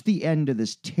approach the end of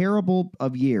this terrible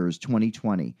of years,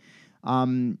 2020,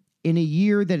 in a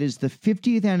year that is the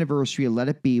 50th anniversary of Let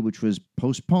It Be, which was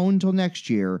postponed till next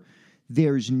year,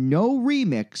 there's no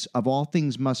remix of All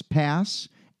Things Must Pass.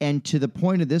 And to the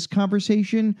point of this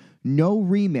conversation, no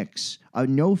remix,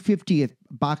 no 50th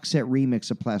box set remix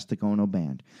of Plastic Ono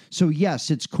Band. So yes,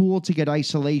 it's cool to get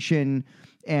Isolation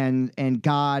and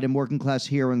God and Working Class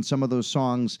Hero and some of those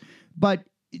songs. But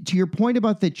to your point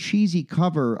about the cheesy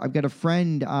cover, I've got a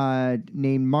friend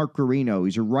named Mark Guarino.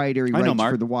 He's a writer. He writes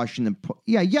for the Washington Post.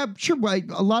 Yeah, sure.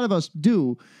 A lot of us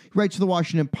do. He writes for the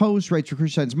Washington Post, writes for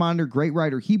Christian Science Monitor, great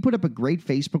writer. He put up a great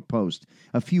Facebook post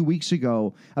a few weeks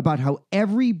ago about how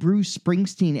every Bruce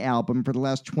Springsteen album for the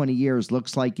last 20 years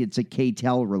looks like it's a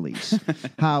K-Tel release.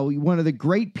 How one of the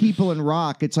great people in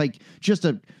rock, it's like just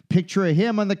a picture of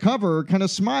him on the cover kind of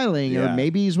smiling, or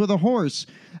maybe he's with a horse.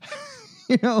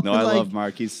 No, I love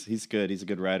Mark. He's good. He's a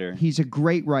good writer. He's a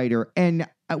great writer. And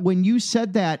when you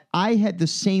said that, I had the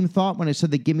same thought when I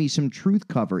said the Give Me Some Truth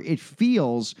cover. It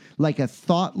feels like a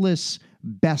thoughtless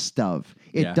best of.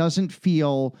 It doesn't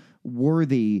feel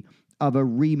worthy of a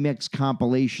remix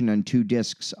compilation on 2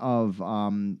 discs of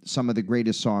some of the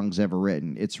greatest songs ever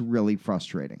written. It's really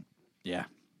frustrating. Yeah.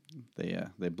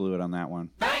 They blew it on that one.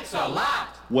 Thanks a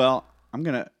lot. Well,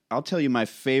 I'll tell you my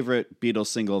favorite Beatles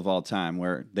single of all time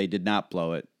where they did not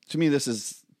blow it. To me, this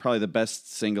is probably the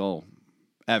best single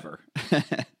ever.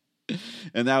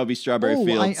 And that would be Strawberry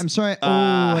Fields. I'm sorry.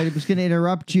 I was going to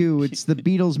interrupt you. It's the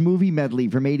Beatles movie medley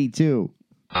from 82.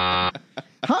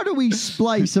 How do we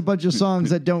splice a bunch of songs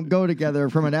that don't go together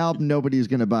from an album nobody's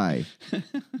going to buy?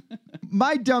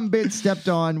 My dumb bit stepped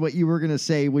on what you were going to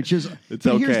say, which is it's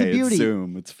okay. Here's the beauty. It's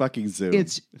Zoom. It's fucking Zoom.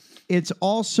 It's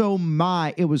also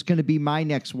it was going to be my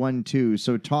next one too.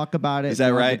 So talk about it. Is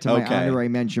that right? To my honorary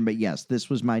mention, but yes, this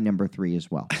was my number 3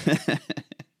 as well.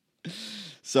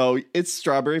 So it's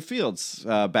Strawberry Fields,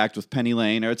 backed with Penny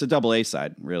Lane, or it's a double A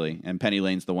side really, and Penny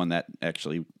Lane's the one that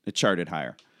actually it charted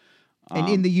higher. And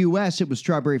in the U.S., it was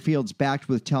Strawberry Fields backed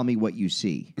with Tell Me What You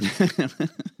See.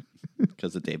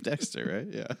 Because of Dave Dexter, right?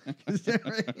 Yeah. Is that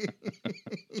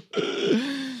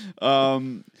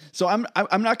right? So I'm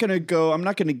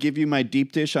not gonna give you my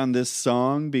deep dish on this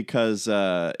song because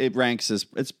it ranks as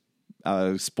it's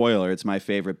spoiler. It's my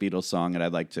favorite Beatles song, and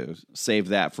I'd like to save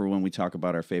that for when we talk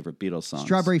about our favorite Beatles songs.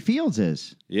 Strawberry Fields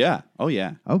is. Yeah. Oh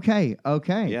yeah. Okay.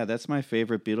 Yeah, that's my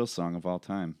favorite Beatles song of all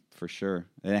time for sure,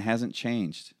 and it hasn't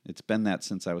changed. It's been that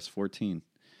since I was 14.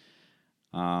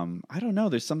 I don't know.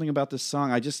 There's something about this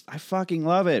song. I fucking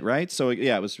love it. Right. So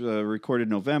yeah, it was recorded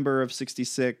November of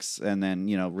 '66 and then,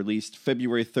 released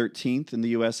February 13th in the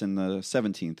US and the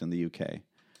 17th in the UK.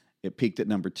 It peaked at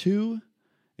number 2.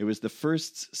 It was the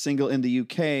first single in the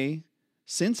UK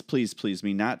since Please Please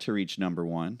Me not to reach number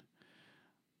 1.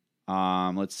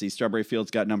 Let's see. Strawberry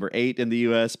Fields got number 8 in the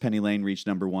US. Penny Lane reached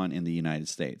number 1 in the United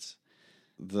States.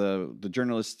 The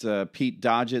journalist Pete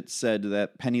Dodgett said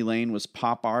that Penny Lane was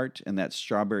pop art and that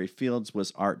Strawberry Fields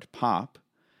was art pop.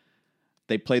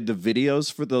 They played the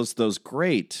videos for those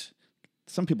great,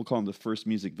 some people call them the first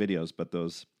music videos, but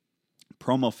those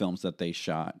promo films that they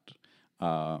shot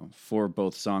for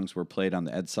both songs were played on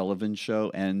the Ed Sullivan Show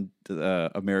and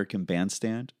American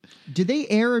Bandstand. Did they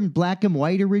air in black and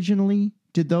white originally?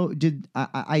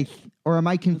 Or am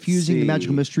I confusing the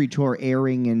Magical Mystery Tour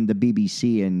airing in the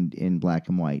BBC in black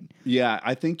and white? Yeah,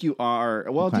 I think you are.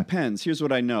 Well, It depends. Here's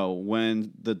what I know.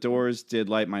 When the Doors did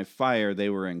Light My Fire, they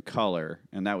were in color,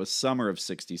 and that was summer of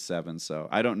 '67. So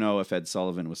I don't know if Ed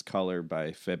Sullivan was color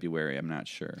by February. I'm not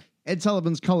sure. Ed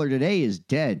Sullivan's color today is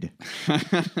dead.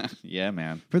 Yeah,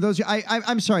 man. For those,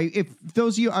 I'm sorry. If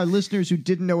those of you are listeners who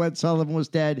didn't know Ed Sullivan was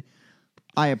dead,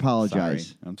 I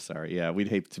apologize. I'm sorry. Yeah, we'd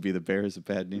hate to be the bearers of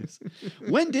bad news.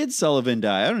 When did Sullivan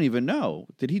die? I don't even know.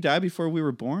 Did he die before we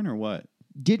were born or what?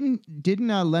 Didn't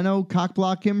Leno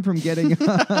cockblock him from getting?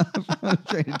 I'm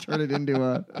trying to turn it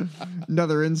into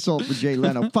another insult for Jay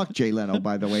Leno. Fuck Jay Leno,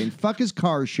 by the way, and fuck his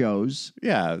car shows.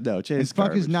 Yeah, no, Jay's and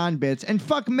fuck his non-bits, and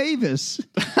fuck Mavis,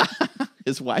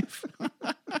 his wife.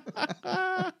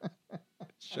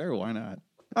 Sure, why not?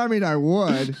 I mean, I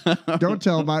would. Don't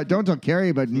tell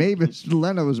Carrie, but Mavis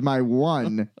Leno is my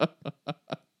one.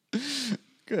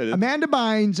 Good. Amanda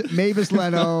Bynes, Mavis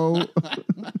Leno.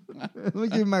 Let me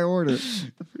give you my order.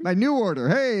 My new order.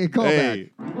 Hey, call back.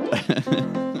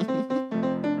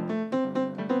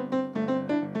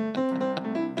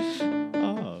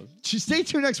 Oh, stay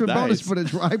tuned next for bonus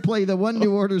footage where I play the one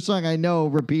new order song I know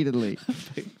repeatedly.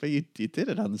 But you did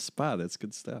it on the spot. That's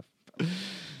good stuff.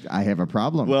 I have a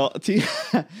problem. Well,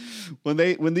 when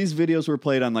these videos were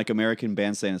played on like American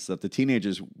Bandstand and stuff, the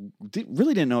teenagers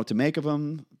really didn't know what to make of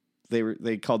them.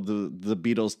 They called the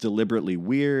Beatles deliberately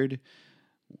weird.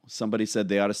 Somebody said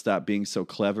they ought to stop being so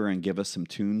clever and give us some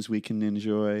tunes we can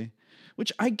enjoy,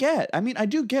 which I get. I mean, I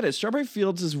do get it. Strawberry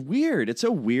Fields is weird. It's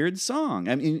a weird song.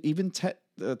 I mean, even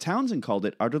Townsend called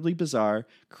it utterly bizarre,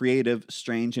 creative,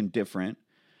 strange, and different.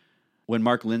 When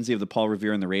Mark Lindsay of the Paul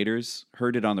Revere and the Raiders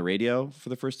heard it on the radio for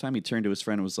the first time, he turned to his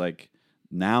friend and was like,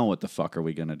 now what the fuck are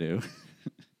we going to do?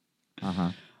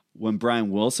 When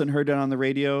Brian Wilson heard it on the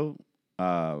radio,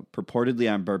 purportedly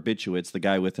on Barbiturates, the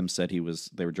guy with him said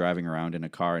they were driving around in a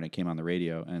car and it came on the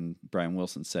radio, and Brian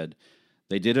Wilson said,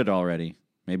 they did it already.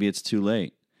 Maybe it's too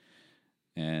late.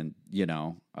 And,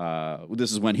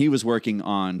 this is when he was working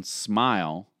on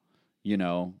Smile.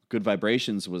 Good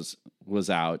Vibrations was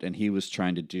out, and he was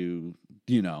trying to do,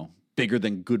 bigger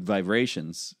than Good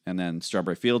Vibrations. And then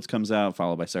Strawberry Fields comes out,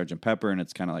 followed by Sgt. Pepper, and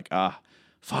it's kind of like,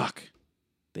 fuck,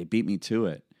 they beat me to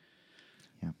it.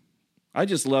 Yeah, I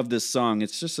just love this song.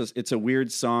 It's just it's a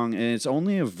weird song, and it's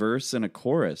only a verse and a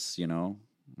chorus,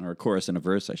 or a chorus and a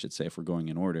verse, I should say, if we're going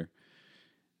in order.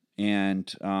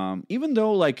 And even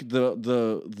though like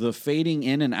the fading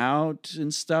in and out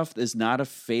and stuff is not a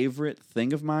favorite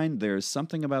thing of mine, there's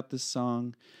something about this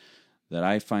song that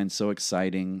I find so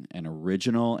exciting and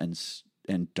original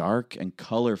and dark and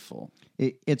colorful.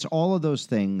 It's all of those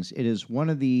things. It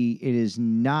is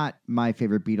not my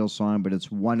favorite Beatles song, but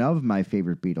it's one of my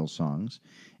favorite Beatles songs.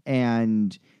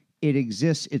 And it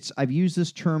exists. I've used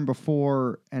this term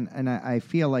before, and I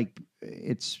feel like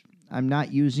I'm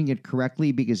not using it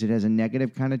correctly because it has a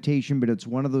negative connotation, but it's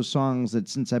one of those songs that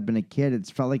since I've been a kid, it's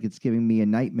felt like it's giving me a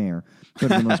nightmare.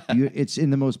 But it's in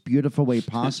the most beautiful way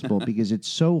possible because it's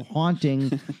so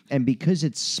haunting, and because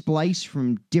it's spliced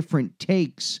from different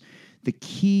takes. The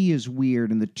key is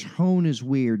weird, and the tone is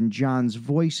weird, and John's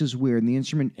voice is weird, and the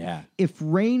instrument. Yeah. If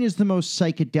Rain is the most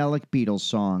psychedelic Beatles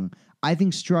song, I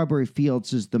think Strawberry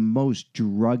Fields is the most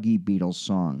druggy Beatles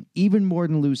song, even more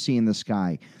than Lucy in the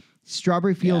Sky.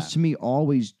 Strawberry Fields to me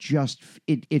always just,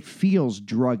 it feels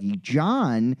druggy.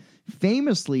 John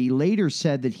famously later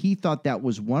said that he thought that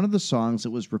was one of the songs that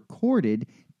was recorded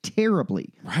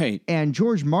terribly. Right. And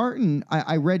George Martin,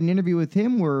 I read an interview with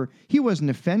him where he wasn't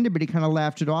offended, but he kind of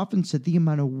laughed it off and said the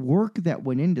amount of work that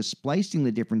went into splicing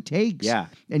the different takes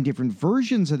and different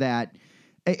versions of that.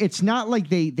 It's not like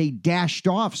they dashed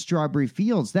off Strawberry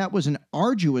Fields. That was an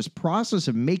arduous process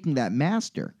of making that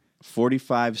master.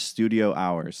 45 studio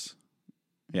hours.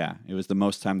 Yeah, it was the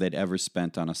most time they'd ever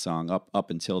spent on a song up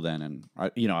until then, and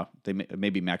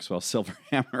maybe Maxwell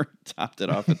Silverhammer topped it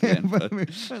off at the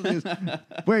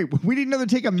end. Wait, we didn't know to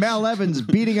take a Mal Evans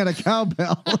beating on a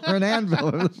cowbell or an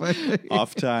anvil.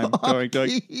 Off time,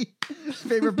 going.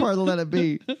 Favorite part of Let It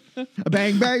Be, a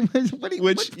bang bang.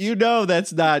 Which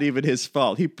that's not even his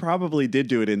fault. He probably did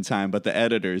do it in time, but the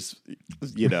editors,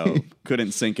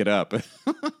 couldn't sync it up.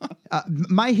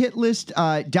 My hit list: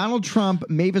 Donald Trump,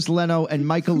 Mavis Leno, and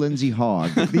Michael Lindsay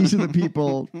Hogg. These are the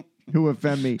people who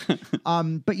offend me.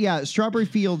 But yeah, Strawberry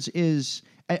Fields is.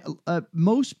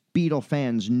 Most Beatle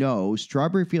fans know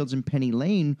Strawberry Fields and Penny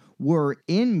Lane were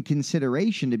in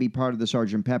consideration to be part of the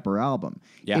Sgt. Pepper album.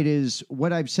 Yeah. It is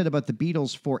what I've said about the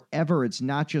Beatles forever. It's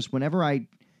not just whenever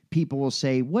people will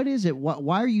say, what is it?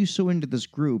 Why are you so into this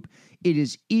group? It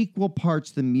is equal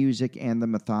parts the music and the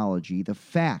mythology. The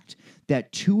fact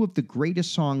that two of the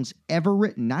greatest songs ever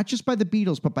written, not just by the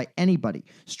Beatles, but by anybody,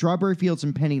 Strawberry Fields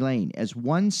and Penny Lane, as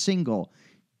one single,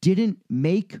 didn't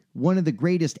make one of the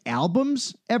greatest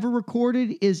albums ever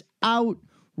recorded is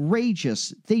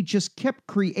outrageous. They just kept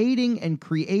creating and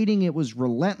creating. It was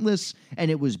relentless, and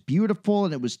it was beautiful,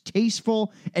 and it was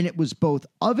tasteful, and it was both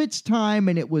of its time,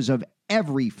 and it was of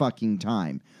every fucking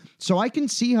time. So I can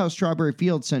see how Strawberry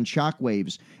Fields sent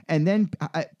shockwaves. And then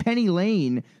Penny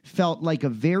Lane felt like a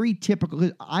very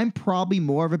typical. I'm probably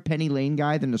more of a Penny Lane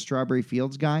guy than a Strawberry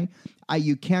Fields guy.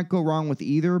 You can't go wrong with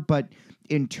either, but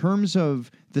in terms of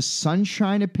the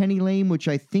Sunshine of Penny Lane, which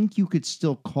I think you could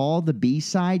still call the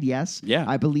B-side, yes. Yeah.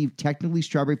 I believe technically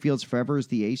Strawberry Fields Forever is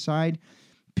the A-side.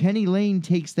 Penny Lane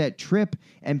takes that trip,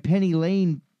 and Penny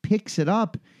Lane picks it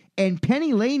up. And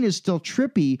Penny Lane is still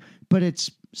trippy, but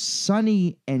it's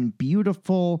sunny and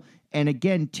beautiful and,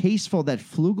 again, tasteful. That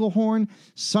flugelhorn,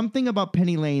 something about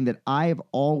Penny Lane that I have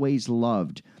always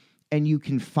loved. And you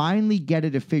can finally get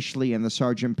it officially in the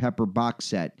Sgt. Pepper box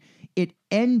set. It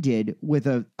ended with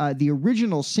the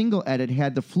original single edit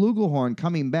had the flugelhorn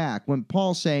coming back when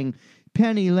Paul sang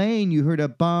Penny Lane. You heard a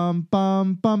bum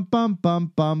bum bum bum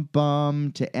bum bum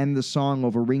bum to end the song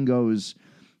over Ringo's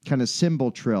kind of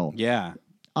cymbal trill. Yeah.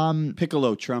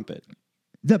 Piccolo trumpet.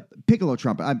 The piccolo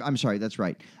trumpet. I'm sorry, that's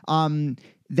right.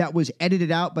 That was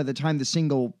edited out by the time the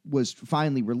single was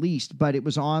finally released, but it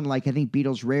was on like I think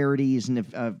Beatles rarities, and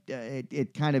if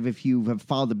it kind of, if you have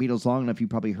followed the Beatles long enough, you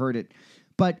probably heard it.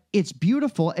 But it's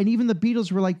beautiful, and even the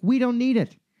Beatles were like, we don't need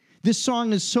it. This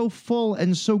song is so full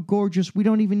and so gorgeous, we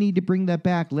don't even need to bring that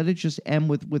back. Let it just end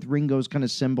with Ringo's kind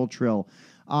of cymbal trill.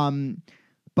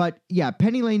 But yeah,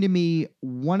 Penny Lane to me,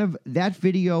 one of that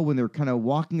video when they're kind of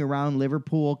walking around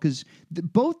Liverpool, because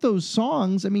both those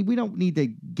songs, I mean, we don't need to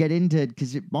get into it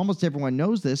because almost everyone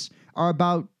knows this, are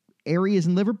about areas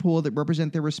in Liverpool that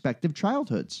represent their respective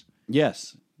childhoods.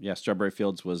 Yes. Yeah, Strawberry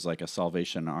Fields was like a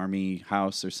Salvation Army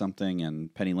house or something,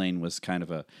 and Penny Lane was kind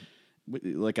of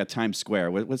like a Times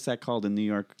Square. What's that called in New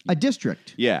York? A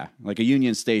district. Yeah, like a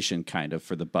Union Station kind of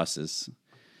for the buses.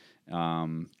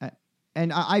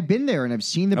 And I've been there, and I've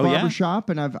seen the Oh, yeah? barbershop,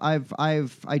 and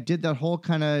I did that whole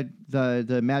kind of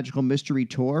the magical mystery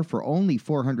tour for only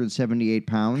 478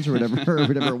 pounds or whatever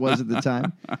it was at the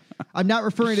time. I'm not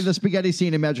referring to the spaghetti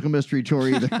scene in Magical Mystery Tour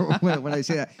either. when I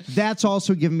say that, that's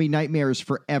also given me nightmares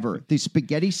forever. The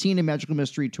spaghetti scene in Magical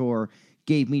Mystery Tour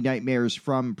gave me nightmares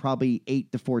from probably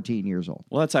 8 to 14 years old.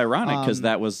 Well, that's ironic because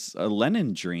that was a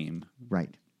Lennon dream.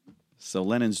 Right. So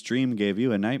Lennon's dream gave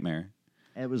you a nightmare.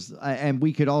 It was, and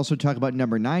we could also talk about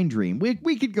Number 9 Dream.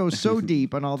 We could go so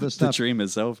deep on all this The stuff. dream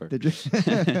is over.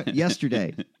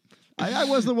 Yesterday, I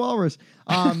was the walrus.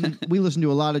 We listened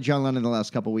to a lot of John Lennon the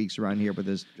last couple weeks around here, but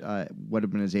this would have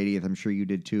been his 80th. I'm sure you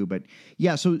did too. But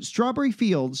yeah, so Strawberry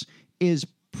Fields is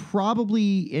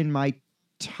probably in my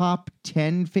top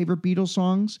 10 favorite Beatles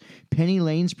songs. Penny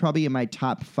Lane's probably in my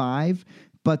top 5.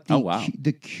 But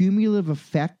the cumulative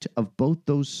effect of both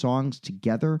those songs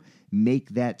together make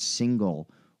that single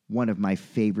one of my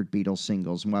favorite Beatles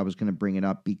singles. And why I was going to bring it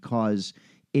up, because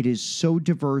it is so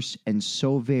diverse and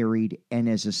so varied. And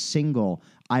as a single,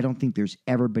 I don't think there's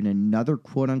ever been another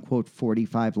quote-unquote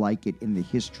 45 like it in the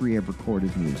history of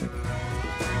recorded music.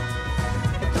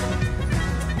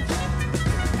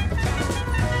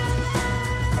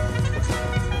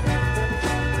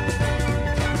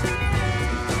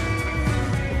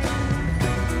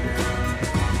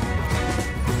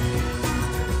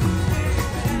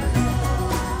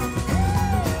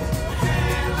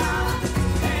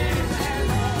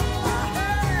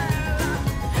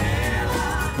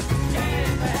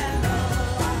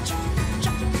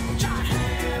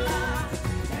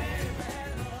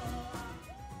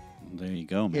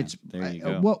 There you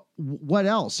go. What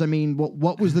else? I mean,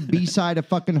 what was the B-side of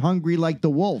fucking "Hungry Like the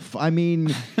Wolf"? I mean,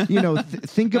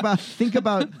 think about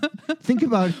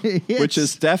hits. Which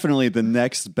is definitely the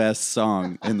next best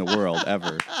song in the world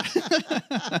ever.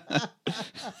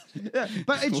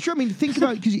 But it's true. I mean, think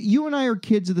about, because you and I are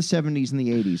kids of the 70s and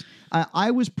the 80s.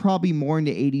 I was probably more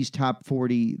into 80s top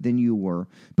 40 than you were.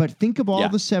 But think of all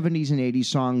the 70s and 80s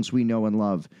songs we know and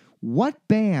love. What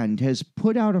band has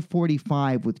put out a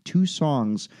 45 with 2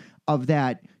 songs of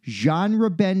that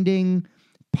genre-bending,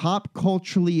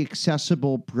 pop-culturally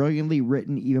accessible, brilliantly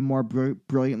written, even more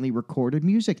brilliantly recorded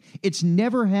music? It's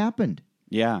never happened.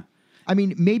 Yeah. I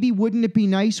mean, maybe Wouldn't It Be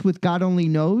Nice with God Only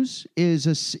Knows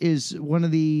is one of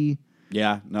the...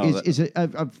 Yeah, no. Is it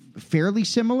a fairly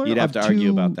similar? You'd have to argue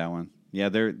about that one. Yeah,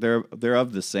 they're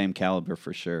of the same caliber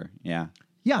for sure. Yeah.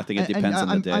 Yeah. I think it depends on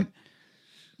the day.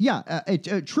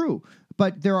 True.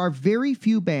 But there are very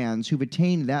few bands who've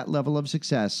attained that level of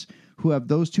success who have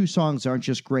those 2 songs aren't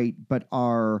just great, but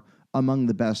are among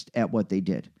the best at what they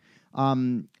did.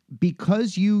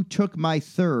 Because you took my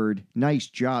third, nice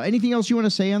job. Anything else you want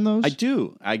to say on those? I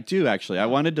do actually. I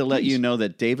wanted to let you know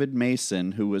that David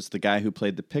Mason, who was the guy who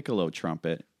played the piccolo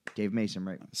trumpet. Dave Mason,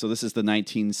 right. So this is the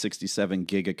 1967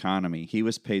 gig economy. He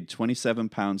was paid 27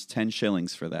 pounds, 10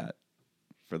 shillings for that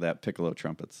piccolo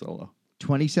trumpet solo.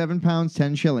 27 pounds,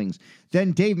 10 shillings.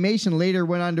 Then Dave Mason later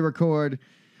went on to record,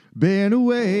 "Been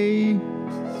away,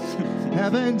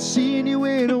 haven't seen you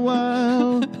in a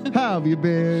while. How have you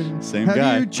been? Same have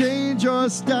guy. you changed your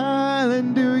style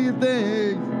and do your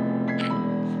thing?"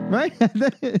 Right? Yeah,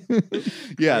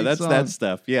 Great that's song. that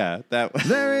stuff. Yeah, that.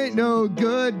 There ain't no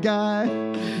good guy.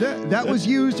 That was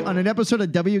used on an episode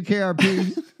of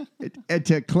WKRP and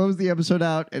to close the episode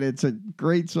out, and it's a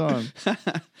great song.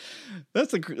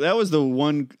 That was the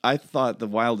one I thought the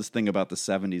wildest thing about the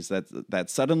 70s, that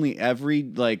suddenly every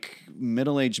like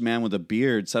middle-aged man with a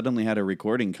beard suddenly had a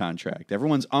recording contract.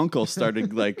 Everyone's uncle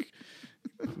started like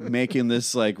making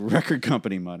this like record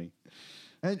company money.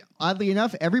 And oddly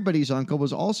enough, everybody's uncle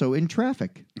was also in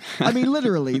traffic. I mean,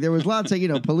 literally, there was lots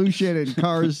of, pollution and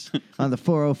cars on the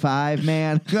 405,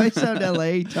 man. I out in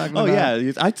L.A. talking about... Oh,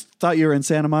 yeah. I thought you were in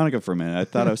Santa Monica for a minute. I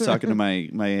thought I was talking to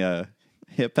my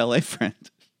hip L.A. friend.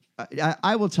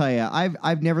 I will tell you,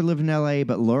 I've never lived in L.A.,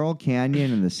 but Laurel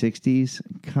Canyon in the '60s.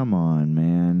 Come on,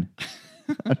 man.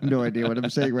 I have no idea what I'm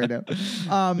saying right now.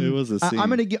 It was a scene. I'm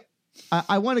gonna get.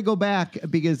 I want to go back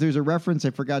because there's a reference I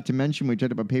forgot to mention. We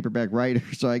talked about Paperback Writer,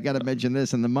 so I got to mention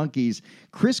this. And the Monkees,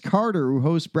 Chris Carter, who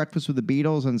hosts Breakfast with the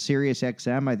Beatles on Sirius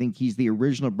XM. I think he's the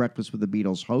original Breakfast with the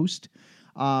Beatles host,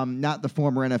 not the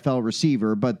former NFL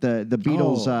receiver, but the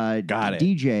Beatles got it.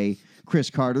 DJ. Chris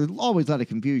Carter. Always a lot of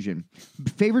confusion.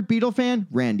 Favorite Beatle fan?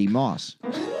 Randy Moss.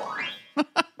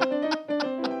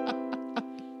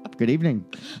 Good evening.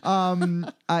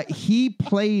 He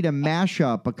played a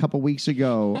mashup a couple weeks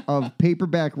ago of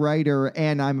Paperback Writer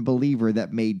and I'm a Believer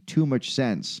that made too much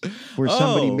sense, where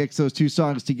somebody mixed those two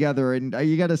songs together, and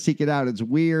you got to seek it out. It's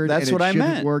weird. That's and what it I shouldn't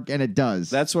meant. work, and it does.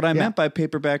 That's what I meant by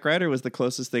Paperback Writer was the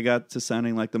closest they got to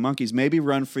sounding like the Monkees. Maybe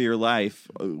Run for Your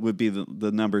Life would be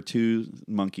the number 2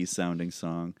 Monkees sounding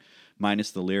song,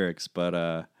 minus the lyrics.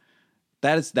 But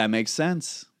that makes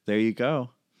sense. There you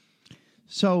go.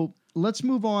 So let's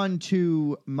move on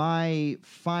to my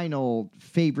final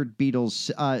favorite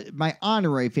Beatles, my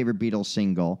honorary favorite Beatles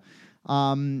single.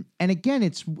 And again,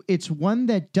 it's one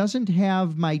that doesn't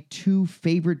have my 2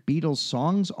 favorite Beatles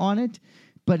songs on it,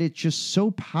 but it's just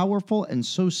so powerful and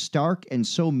so stark and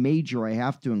so major, I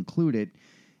have to include it.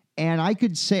 And I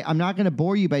could say, I'm not going to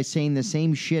bore you by saying the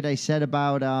same shit I said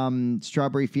about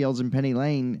Strawberry Fields and Penny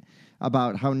Lane,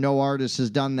 about how no artist has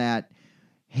done that.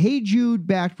 Hey Jude,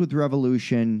 backed with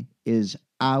Revolution, is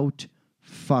out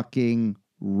fucking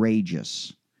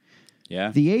rageous.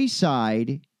 Yeah. The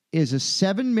A-side is a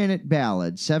 7-minute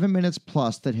ballad, 7 minutes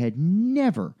plus, that had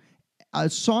never, a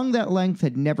song that length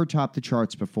had never topped the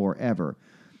charts before, ever.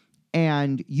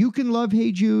 And you can love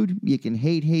Hey Jude, you can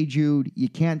hate Hey Jude, you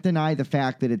can't deny the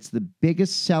fact that it's the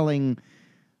biggest selling.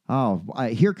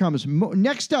 Here comes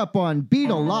next up on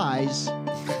Beatle Lies.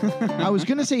 I was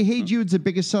going to say Hey Jude's the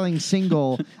biggest selling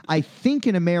single, I think,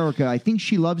 in America. I think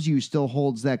She Loves You still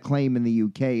holds that claim in the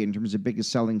UK in terms of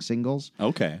biggest selling singles.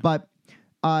 Okay. But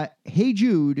Hey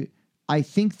Jude, I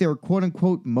think their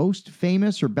quote-unquote most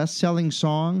famous or best-selling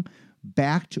song,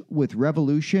 backed with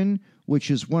Revolution,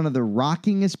 which is one of the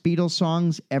rockingest Beatles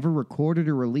songs ever recorded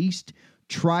or released.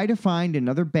 Try to find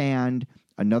another band,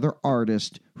 another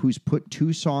artist who's put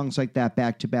 2 songs like that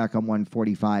back to back on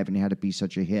 145 and had it be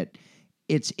such a hit.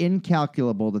 It's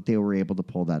incalculable that they were able to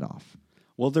pull that off.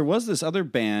 Well, there was this other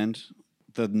band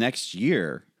the next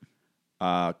year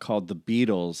called the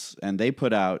Beatles, and they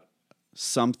put out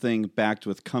something backed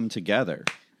with Come Together.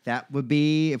 That would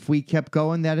be, if we kept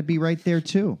going, that'd be right there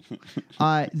too.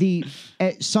 Something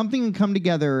can come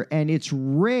together, and it's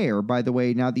rare, by the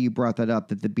way, now that you brought that up,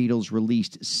 that the Beatles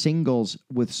released singles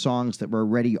with songs that were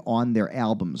already on their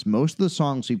albums. Most of the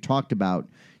songs we've talked about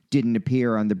didn't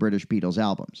appear on the British Beatles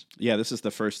albums. Yeah, this is the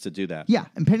first to do that. Yeah,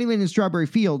 and Penny Lane and Strawberry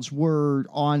Fields were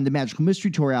on the Magical Mystery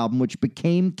Tour album, which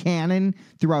became canon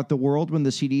throughout the world when the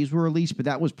CDs were released, but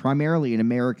that was primarily an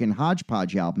American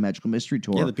hodgepodge album, Magical Mystery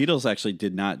Tour. Yeah, the Beatles actually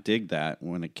did not dig that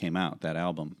when it came out, that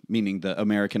album, meaning the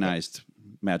Americanized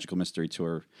Magical Mystery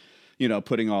Tour,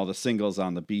 putting all the singles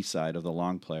on the B-side of the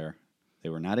long player. They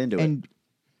were not into it.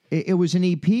 It was an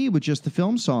EP with just the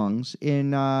film songs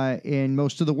in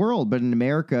most of the world, but in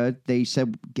America, they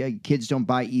said kids don't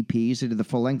buy EPs. They did the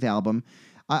full-length album.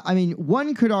 I mean,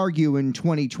 one could argue in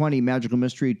 2020, Magical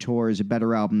Mystery Tour is a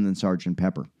better album than Sgt.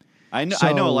 Pepper. I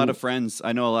know a lot of friends.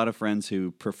 I know a lot of friends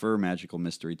who prefer Magical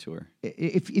Mystery Tour.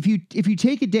 If you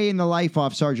take a day in the life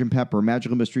off Sgt. Pepper,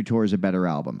 Magical Mystery Tour is a better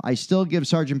album. I still give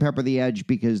Sgt. Pepper the edge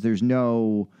because there's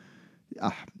no.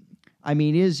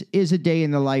 Is A Day in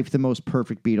the Life the most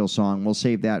perfect Beatles song? We'll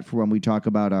save that for when we talk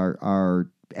about our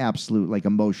absolute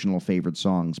emotional favorite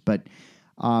songs. But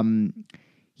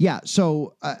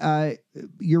so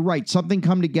you're right. Something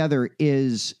Come Together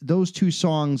is those 2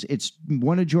 songs. It's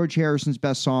one of George Harrison's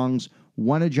best songs,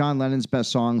 one of John Lennon's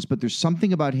best songs, but there's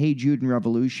something about Hey Jude and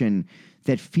Revolution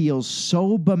that feels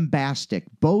so bombastic.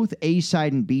 Both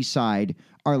A-side and B-side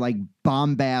are like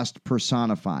bombast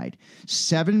personified.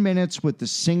 7 minutes with the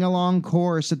sing-along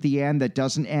chorus at the end that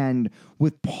doesn't end,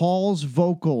 with Paul's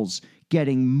vocals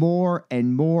getting more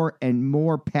and more and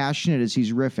more passionate as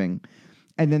he's riffing.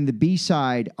 And then the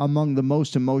B-side, among the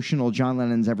most emotional John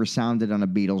Lennon's ever sounded on a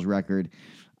Beatles record.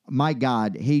 My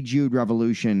God, Hey Jude,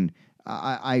 Revolution,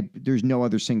 there's no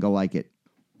other single like it.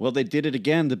 Well, they did it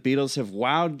again. The Beatles have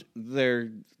wowed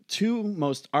their 2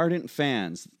 most ardent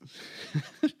fans.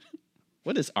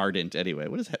 What is ardent anyway?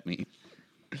 What does that mean?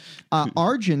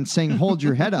 Argent saying, hold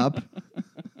your head up.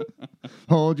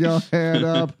 Hold your head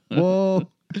up. Whoa.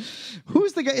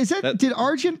 Who's the guy? Did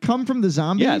Argent come from the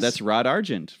Zombies? Yeah, that's Rod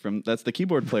Argent. That's the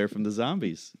keyboard player from the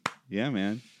Zombies. Yeah,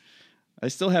 man. I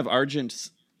still have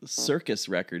Argent Circus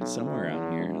records somewhere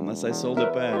out here, unless I sold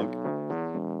it back.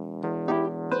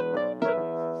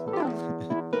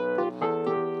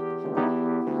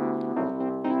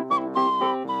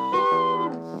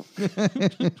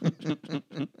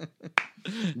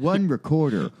 One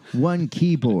recorder, one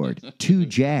keyboard, 2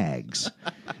 Jags.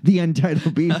 The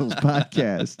Untitled Beatles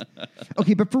podcast.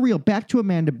 Okay, but for real, back to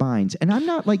Amanda Bynes. And I'm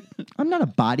not a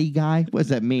body guy. What does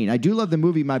that mean? I do love the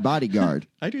movie My Bodyguard.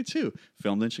 I do too.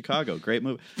 Filmed in Chicago. Great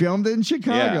movie. Filmed in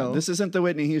Chicago. Yeah, this isn't the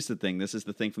Whitney Houston thing. This is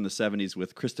the thing from the 70s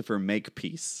with Christopher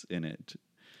Makepeace in it.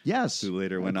 Yes. Who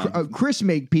later went on. Chris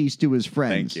Makepeace to his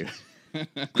friends. Thank you.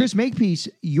 Chris Makepeace,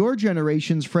 your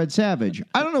generation's Fred Savage.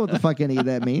 I don't know what the fuck any of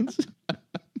that means.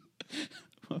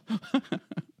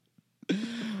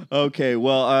 Okay,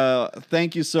 well,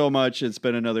 thank you so much. It's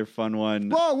been another fun one.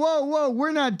 Whoa.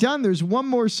 We're not done. There's one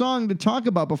more song to talk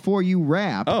about before you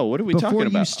wrap. Oh, what are we talking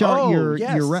about? Before you start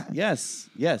your rap. Yes.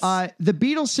 The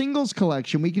Beatles singles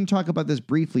collection, we can talk about this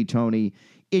briefly, Tony,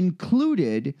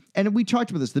 included, and we talked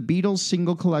about this, the Beatles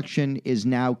single collection is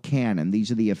now canon.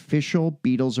 These are the official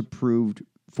Beatles-approved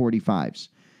 45s.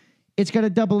 It's got a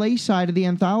double A side of the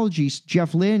anthology,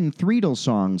 Jeff Lynne, Threedle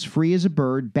songs, Free as a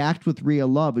Bird, Backed with Real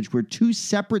Love, which were 2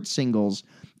 separate singles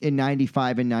in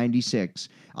 95 and 96.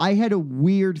 I had a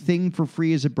weird thing for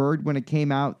Free as a Bird when it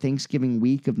came out Thanksgiving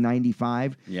week of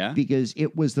 95. Yeah. Because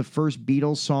it was the first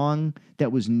Beatles song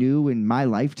that was new in my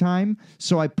lifetime.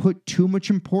 So I put too much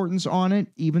importance on it,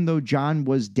 even though John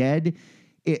was dead.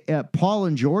 Paul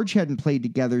and George hadn't played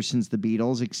together since the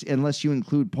Beatles, unless you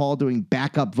include Paul doing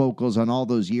backup vocals on all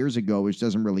those years ago, which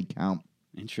doesn't really count.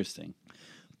 Interesting.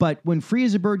 But when Free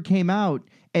as a Bird came out,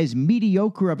 as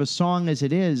mediocre of a song as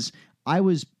it is, I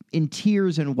was in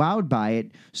tears and wowed by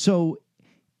it. So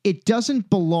it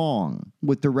doesn't belong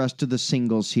with the rest of the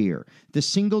singles here. The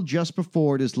single just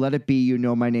before it is Let It Be, You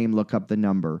Know My Name, Look Up the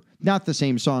Number. Not the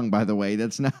same song, by the way.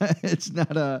 It's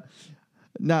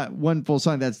not one full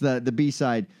song. That's the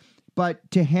B-side. But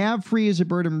to have Free as a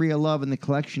Bird and Real Love in the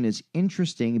collection is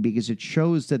interesting because it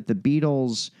shows that the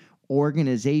Beatles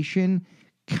organization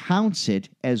counts it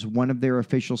as one of their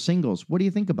official singles. What do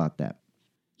you think about that?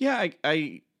 Yeah,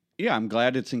 I'm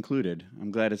glad it's included.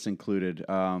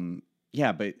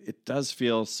 Yeah, but it does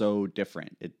feel so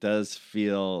different. It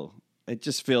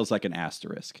just feels like an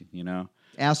asterisk, you know?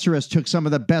 Asterisk took some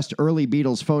of the best early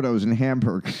Beatles photos in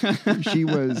Hamburg. She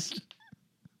was...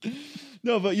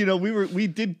 No, but you know, we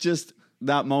did just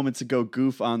not moments ago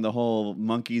goof on the whole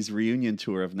Monkees reunion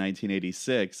tour of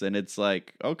 1986, and it's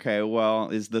like, okay, well,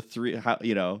 is the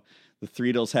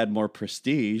Threedles had more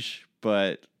prestige,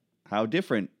 but how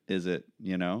different is it?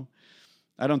 You know,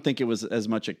 I don't think it was as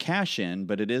much a cash in,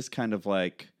 but it is kind of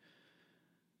like,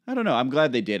 I don't know. I'm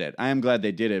glad they did it. I am glad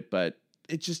they did it, but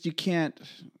it just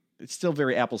it's still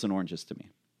very apples and oranges to me.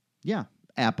 Yeah,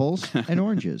 apples and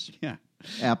oranges. Yeah.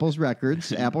 Apple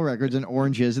Records, and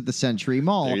Oranges at the Century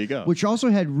Mall. There you go. Which also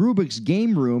had Rubik's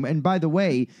Game Room. And by the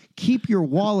way, keep your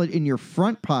wallet in your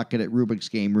front pocket at Rubik's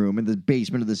Game Room in the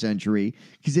basement of the Century.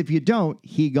 Because if you don't,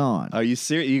 he gone. Are you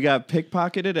serious? You got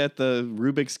pickpocketed at the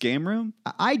Rubik's Game Room?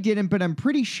 I didn't, but I'm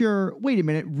pretty sure. Wait a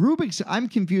minute. I'm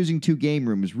confusing 2 game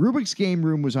rooms. Rubik's Game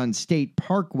Room was on State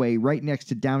Parkway right next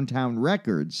to Downtown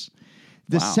Records.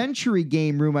 The Century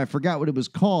Game Room, I forgot what it was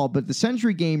called, but the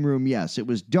Century Game Room, yes, it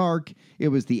was dark, it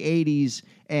was the 80s,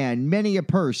 and many a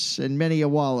purse and many a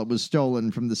wallet was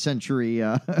stolen from the Century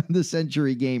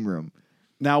Game Room.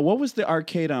 Now, what was the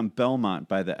arcade on Belmont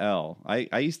by the L?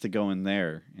 I used to go in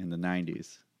there in the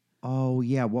 90s. Oh,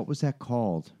 yeah, what was that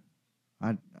called?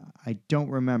 I don't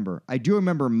remember. I do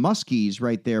remember Muskie's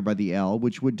right there by the L,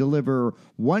 which would deliver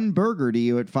 1 burger to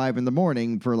you at 5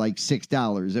 a.m. for like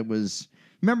 $6. It was...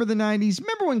 Remember the 90s?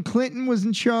 Remember when Clinton was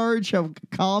in charge? How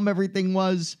calm everything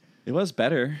was? It was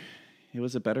better. It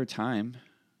was a better time.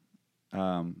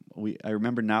 I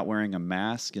remember not wearing a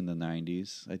mask in the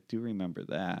 90s. I do remember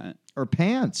that. Or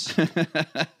pants.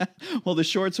 Well, the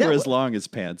shorts were as long as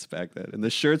pants back then. And the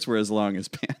shirts were as long as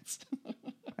pants.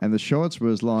 And the shorts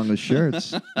were as long as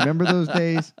shirts. Remember those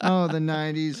days? Oh, the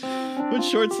 90s. With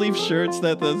short sleeve shirts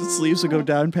that the sleeves would go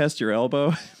down past your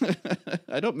elbow.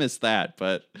 I don't miss that,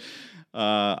 but...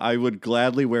 I would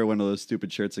gladly wear one of those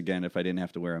stupid shirts again if I didn't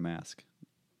have to wear a mask.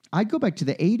 I'd go back to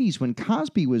the 80s when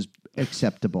Cosby was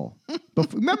acceptable.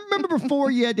 Remember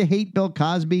before you had to hate Bill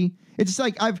Cosby? It's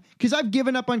like I've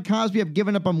given up on Cosby, I've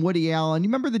given up on Woody Allen. You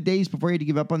remember the days before you had to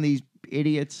give up on these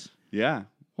idiots? Yeah.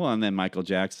 Well, and then Michael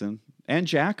Jackson And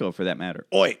Jacko, for that matter.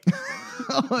 Oi!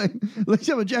 Oi, let's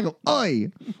have a jackal. Oi,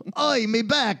 oi, me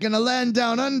back in a land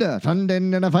down under.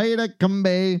 Fundin and a fight at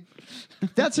Cumbay.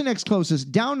 That's the next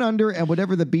closest. Down Under and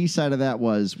whatever the B-side of that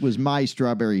was My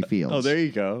Strawberry Fields. Oh, there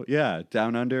you go. Yeah,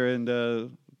 Down Under and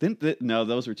no,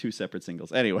 those were two separate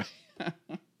singles. Anyway.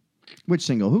 Which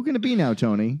single? Who can it be now,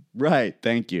 Tony? Right.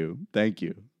 Thank you.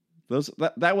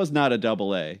 That was not a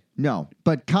double A. No,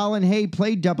 but Colin Hay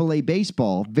played double-A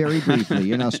baseball very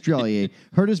briefly in Australia,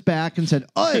 hurt his back and said,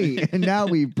 oi, and now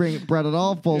we brought it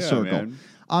all full circle. Man.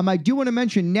 I do want to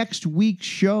mention next week's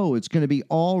show, it's going to be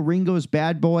all Ringo's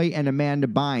Bad Boy and Amanda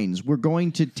Bynes. We're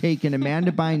going to take an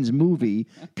Amanda Bynes movie,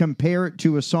 compare it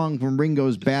to a song from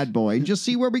Ringo's Bad Boy, and just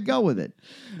see where we go with it.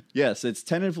 Yes, it's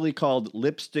tentatively called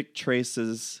Lipstick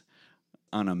Traces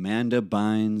on Amanda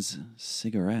Bynes'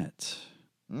 Cigarette.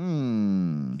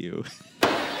 You.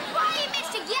 Quiet,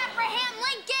 Mr. Abraham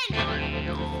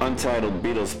Lincoln! Untitled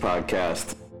Beatles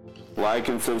Podcast. Like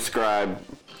and subscribe